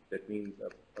Mantri. That means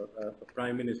a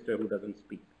prime minister who doesn't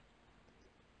speak.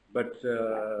 But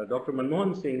Dr.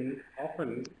 Manmohan Singh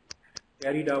often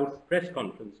carried out press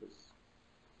conferences,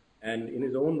 and in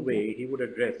his own way he would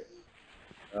address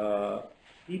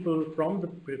people from the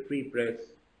free press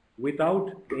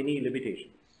without any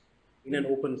limitations in an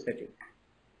open setting.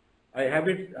 I have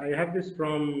this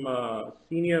from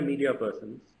senior media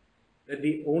persons, that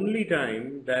the only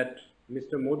time that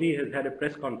Mr. Modi has had a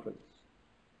press conference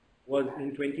was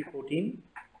in 2014,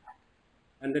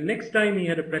 and the next time he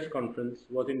had a press conference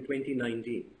was in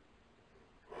 2019.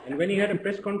 And when he had a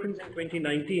press conference in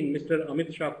 2019, Mr.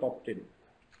 Amit Shah popped in.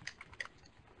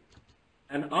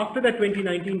 And after that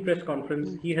 2019 press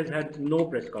conference, he has had no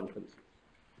press conferences.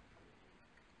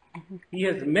 He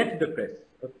has met the press.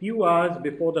 A few hours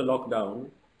before the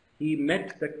lockdown, he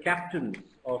met the captains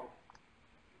of,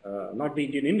 not the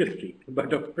Indian industry,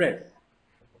 but of press.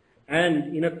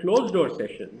 And in a closed-door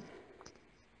session,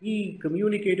 he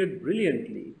communicated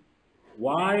brilliantly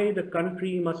why the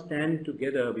country must stand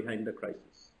together behind the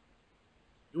crisis.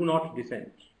 Do not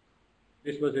dissent.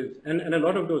 This was his, and a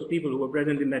lot of those people who were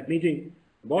present in that meeting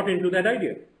bought into that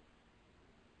idea.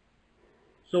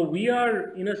 So we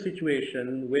are in a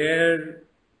situation where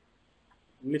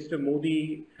Mr.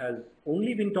 Modi has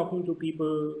only been talking to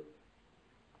people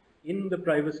in the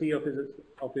privacy of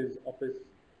his office,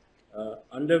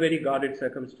 under very guarded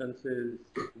circumstances,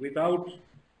 without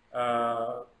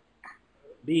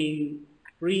being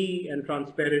free and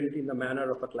transparent in the manner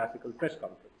of a classical press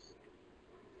conference.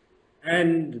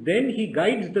 And then he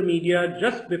guides the media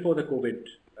just before the COVID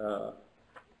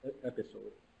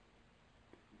episode.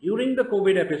 During the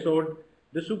COVID episode,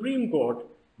 the Supreme Court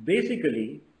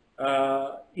basically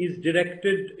is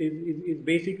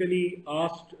basically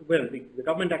asked, well, the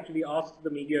government actually asked the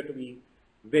media to be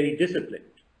very disciplined.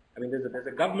 I mean, there's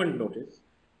a government notice.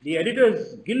 The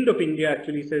Editors Guild of India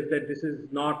actually says that this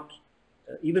is not,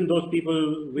 even those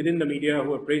people within the media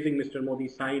who are praising Mr. Modi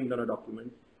signed on a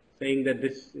document saying that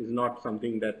this is not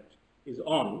something that is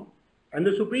on. And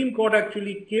the Supreme Court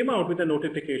actually came out with a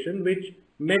notification which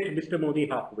met Mr. Modi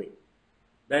halfway.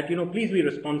 That, please be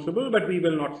responsible, but we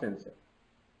will not censor.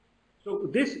 So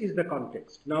this is the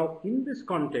context. Now, in this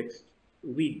context,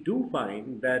 we do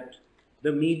find that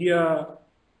the media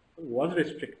was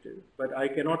restrictive, but I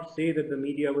cannot say that the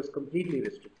media was completely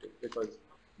restrictive, because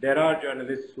there are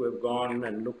journalists who have gone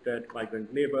and looked at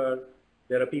migrant labor.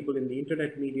 There are people in the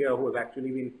internet media who have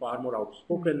actually been far more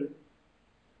outspoken.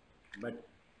 But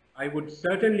I would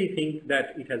certainly think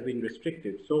that it has been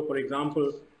restrictive. So, for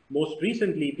example, most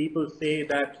recently, people say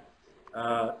that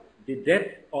the death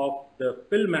of the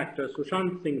film actor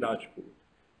Sushant Singh Rajput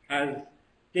has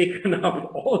taken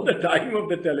up all the time of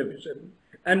the television,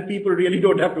 and people really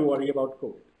don't have to worry about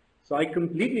COVID. So I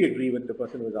completely agree with the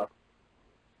person who was asking.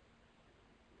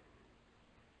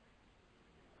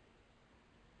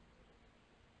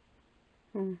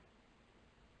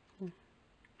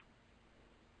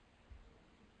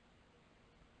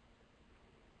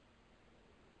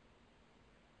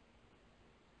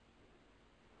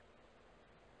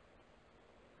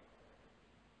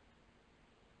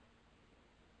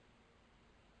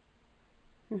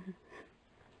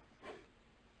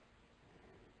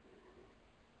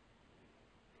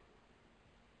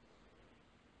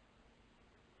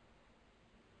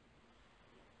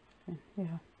 Yeah.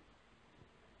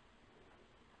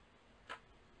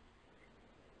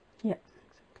 Yeah.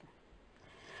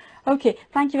 Okay,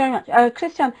 thank you very much.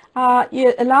 Christian,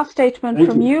 a last statement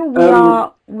from you. We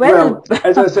are well,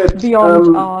 as I said,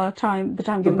 beyond our time, the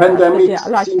time given. The pandemic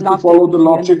seems to follow the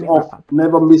logic of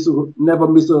never miss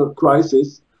a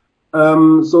crisis.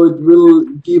 So it will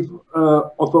give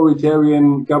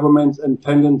authoritarian governments and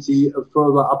tendency a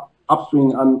further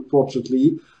upswing,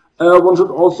 unfortunately. One should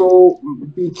also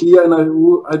be clear, and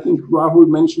I think Rahul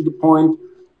mentioned the point,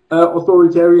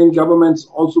 authoritarian governments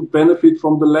also benefit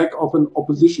from the lack of an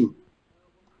opposition.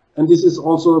 And this is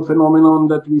also a phenomenon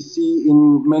that we see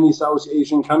in many South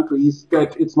Asian countries,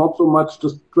 that it's not so much the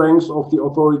strength of the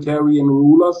authoritarian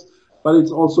rulers, but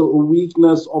it's also a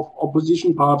weakness of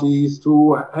opposition parties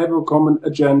to have a common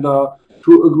agenda,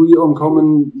 to agree on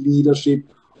common leadership.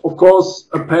 Of course,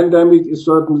 a pandemic is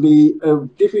certainly a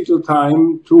difficult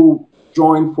time to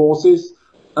join forces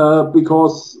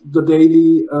because the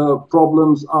daily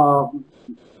problems are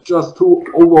just too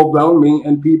overwhelming,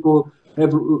 and people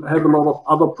have a lot of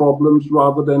other problems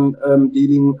rather than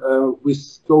dealing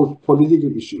with those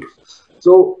political issues.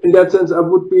 So in that sense, I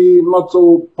would be not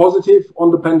so positive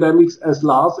on the pandemics as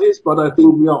Lars is, but I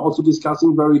think we are also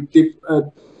discussing very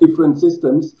different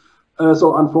systems.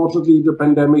 So unfortunately, the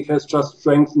pandemic has just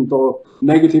strengthened the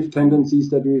negative tendencies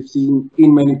that we've seen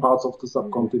in many parts of the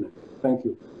subcontinent. Thank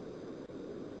you.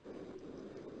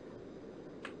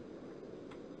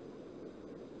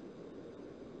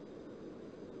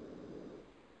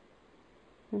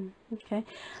 Okay,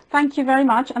 thank you very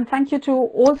much, and thank you to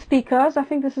all speakers. I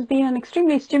think this has been an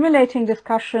extremely stimulating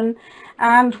discussion,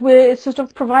 and it sort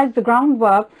of provides the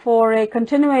groundwork for a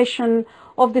continuation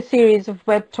of the series of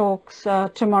web talks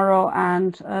tomorrow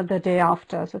and the day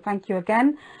after. So thank you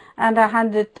again, and I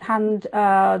hand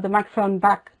the microphone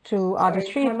back to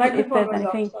Ardeshri if there's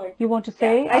anything you want to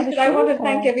say. Yeah, I want to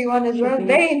thank everyone as well.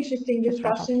 Very interesting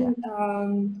discussion.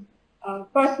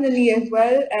 Personally as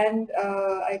well, and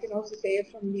I can also say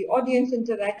from the audience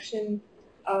interaction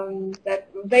that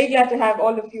we're very glad to have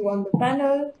all of you on the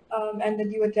panel, and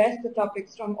that you address the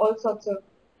topics from all sorts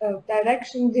of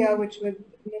directions here which were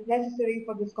necessary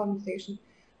for this conversation.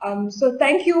 So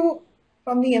thank you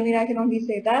from me, I mean, I can only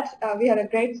say that. We had a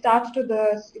great start to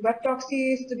the web talk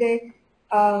series today.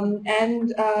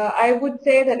 I would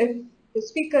say that if the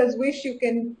speakers wish, you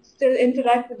can still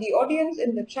interact with the audience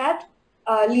in the chat,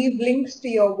 leave links to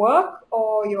your work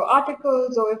or your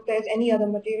articles, or if there's any other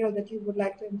material that you would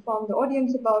like to inform the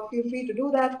audience about, feel free to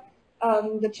do that.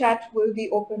 The chat will be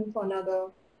open for another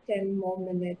 10 more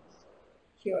minutes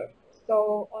here.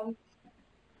 So on.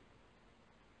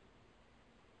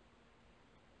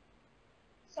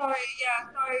 Sorry,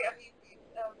 I mean,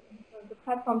 the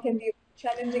platform can be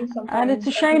challenging sometimes. And it's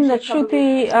a shame that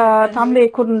Shruti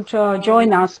Tambe couldn't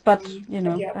join us, but you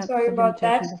know. Yeah, sorry about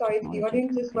that. Sorry to the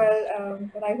audience as well.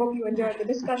 But I hope you enjoyed the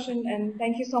discussion, and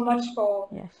thank you so much for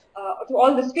to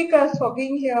all the speakers for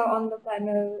being here on the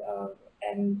panel,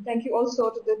 and thank you also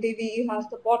to the DWIH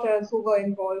supporters who were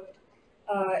involved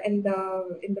in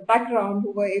the background,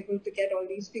 who were able to get all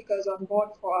these speakers on board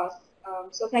for us.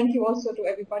 So thank you also to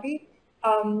everybody.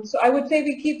 So I would say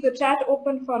we keep the chat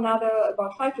open for another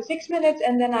about 5 to 6 minutes,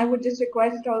 and then I would just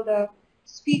request all the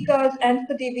speakers and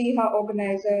the DWIH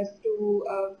organizers to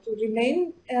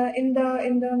remain in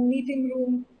the meeting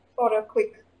room for a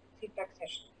quick feedback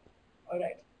session. All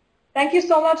right. Thank you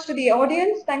so much to the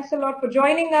audience. Thanks a lot for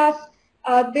joining us.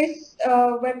 This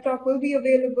web talk will be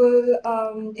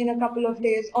available in a couple of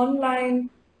days online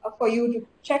for you to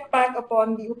check back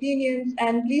upon the opinions,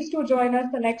 and please do join us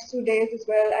the next 2 days as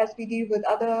well as we deal with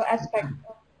other aspects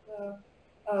of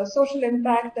the social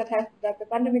impact that the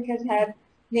pandemic has had,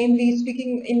 namely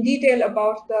speaking in detail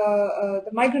about the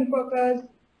migrant workers.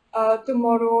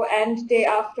 Tomorrow and day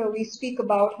after, we speak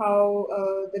about how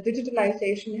the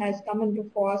digitalization has come into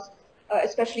force,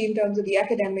 especially in terms of the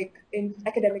academic and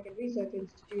research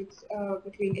institutes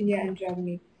between India and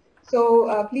Germany.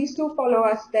 So please do follow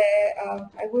us there.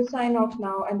 I will sign off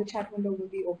now, and the chat window will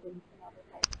be open for another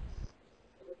 5 minutes.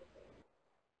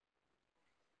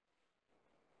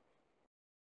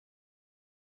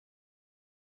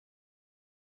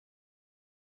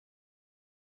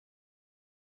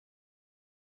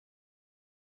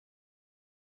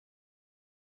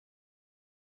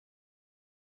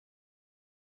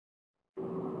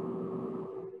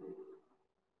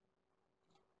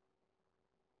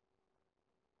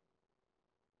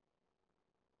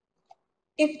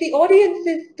 If the audience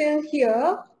is still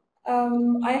here,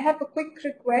 I have a quick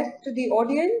request to the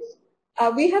audience.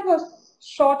 We have a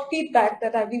short feedback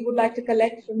that we would like to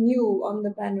collect from you on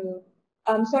the panel.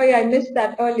 I'm sorry I missed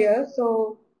that earlier.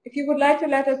 So if you would like to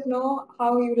let us know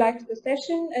how you liked the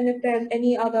session, and if there's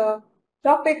any other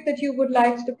topic that you would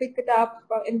like to pick it up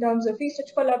in terms of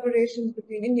research collaborations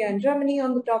between India and Germany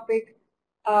on the topic,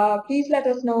 please let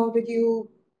us know. Did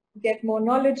you get more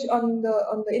knowledge on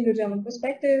the Indo-German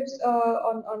perspectives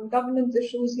on governance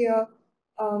issues here?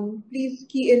 Please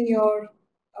key in your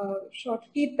short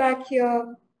feedback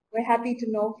here. We're happy to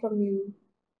know from you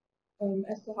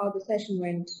as to how the session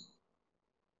went.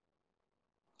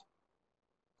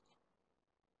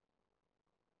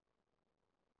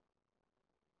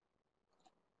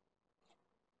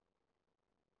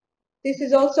 This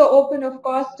is also open, of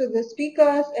course, to the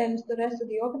speakers and the rest of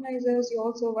the organizers. You're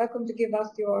also welcome to give us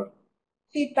your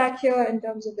feedback here in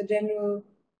terms of the general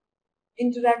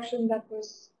interaction that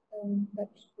was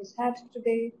had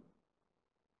today.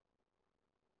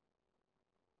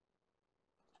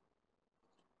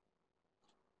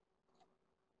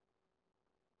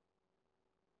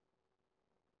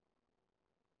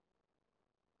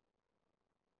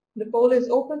 The poll is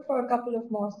open for a couple of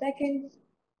more seconds.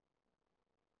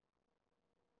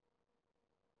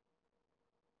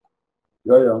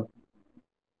 Yeah.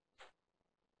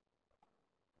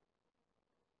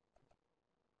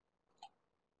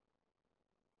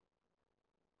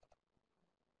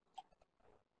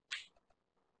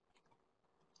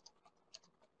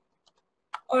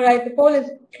 All right, the poll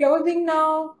is closing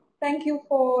now. Thank you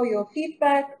for your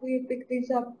feedback. We picked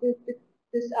this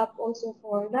up also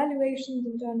for evaluations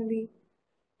internally.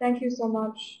 Thank you so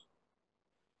much.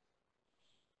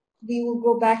 We will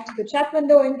go back to the chat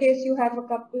window in case you have a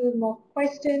couple more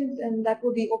questions, and that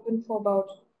will be open for about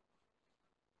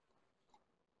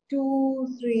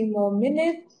 2-3 more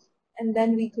minutes, and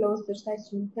then we close the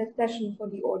session for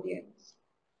the audience.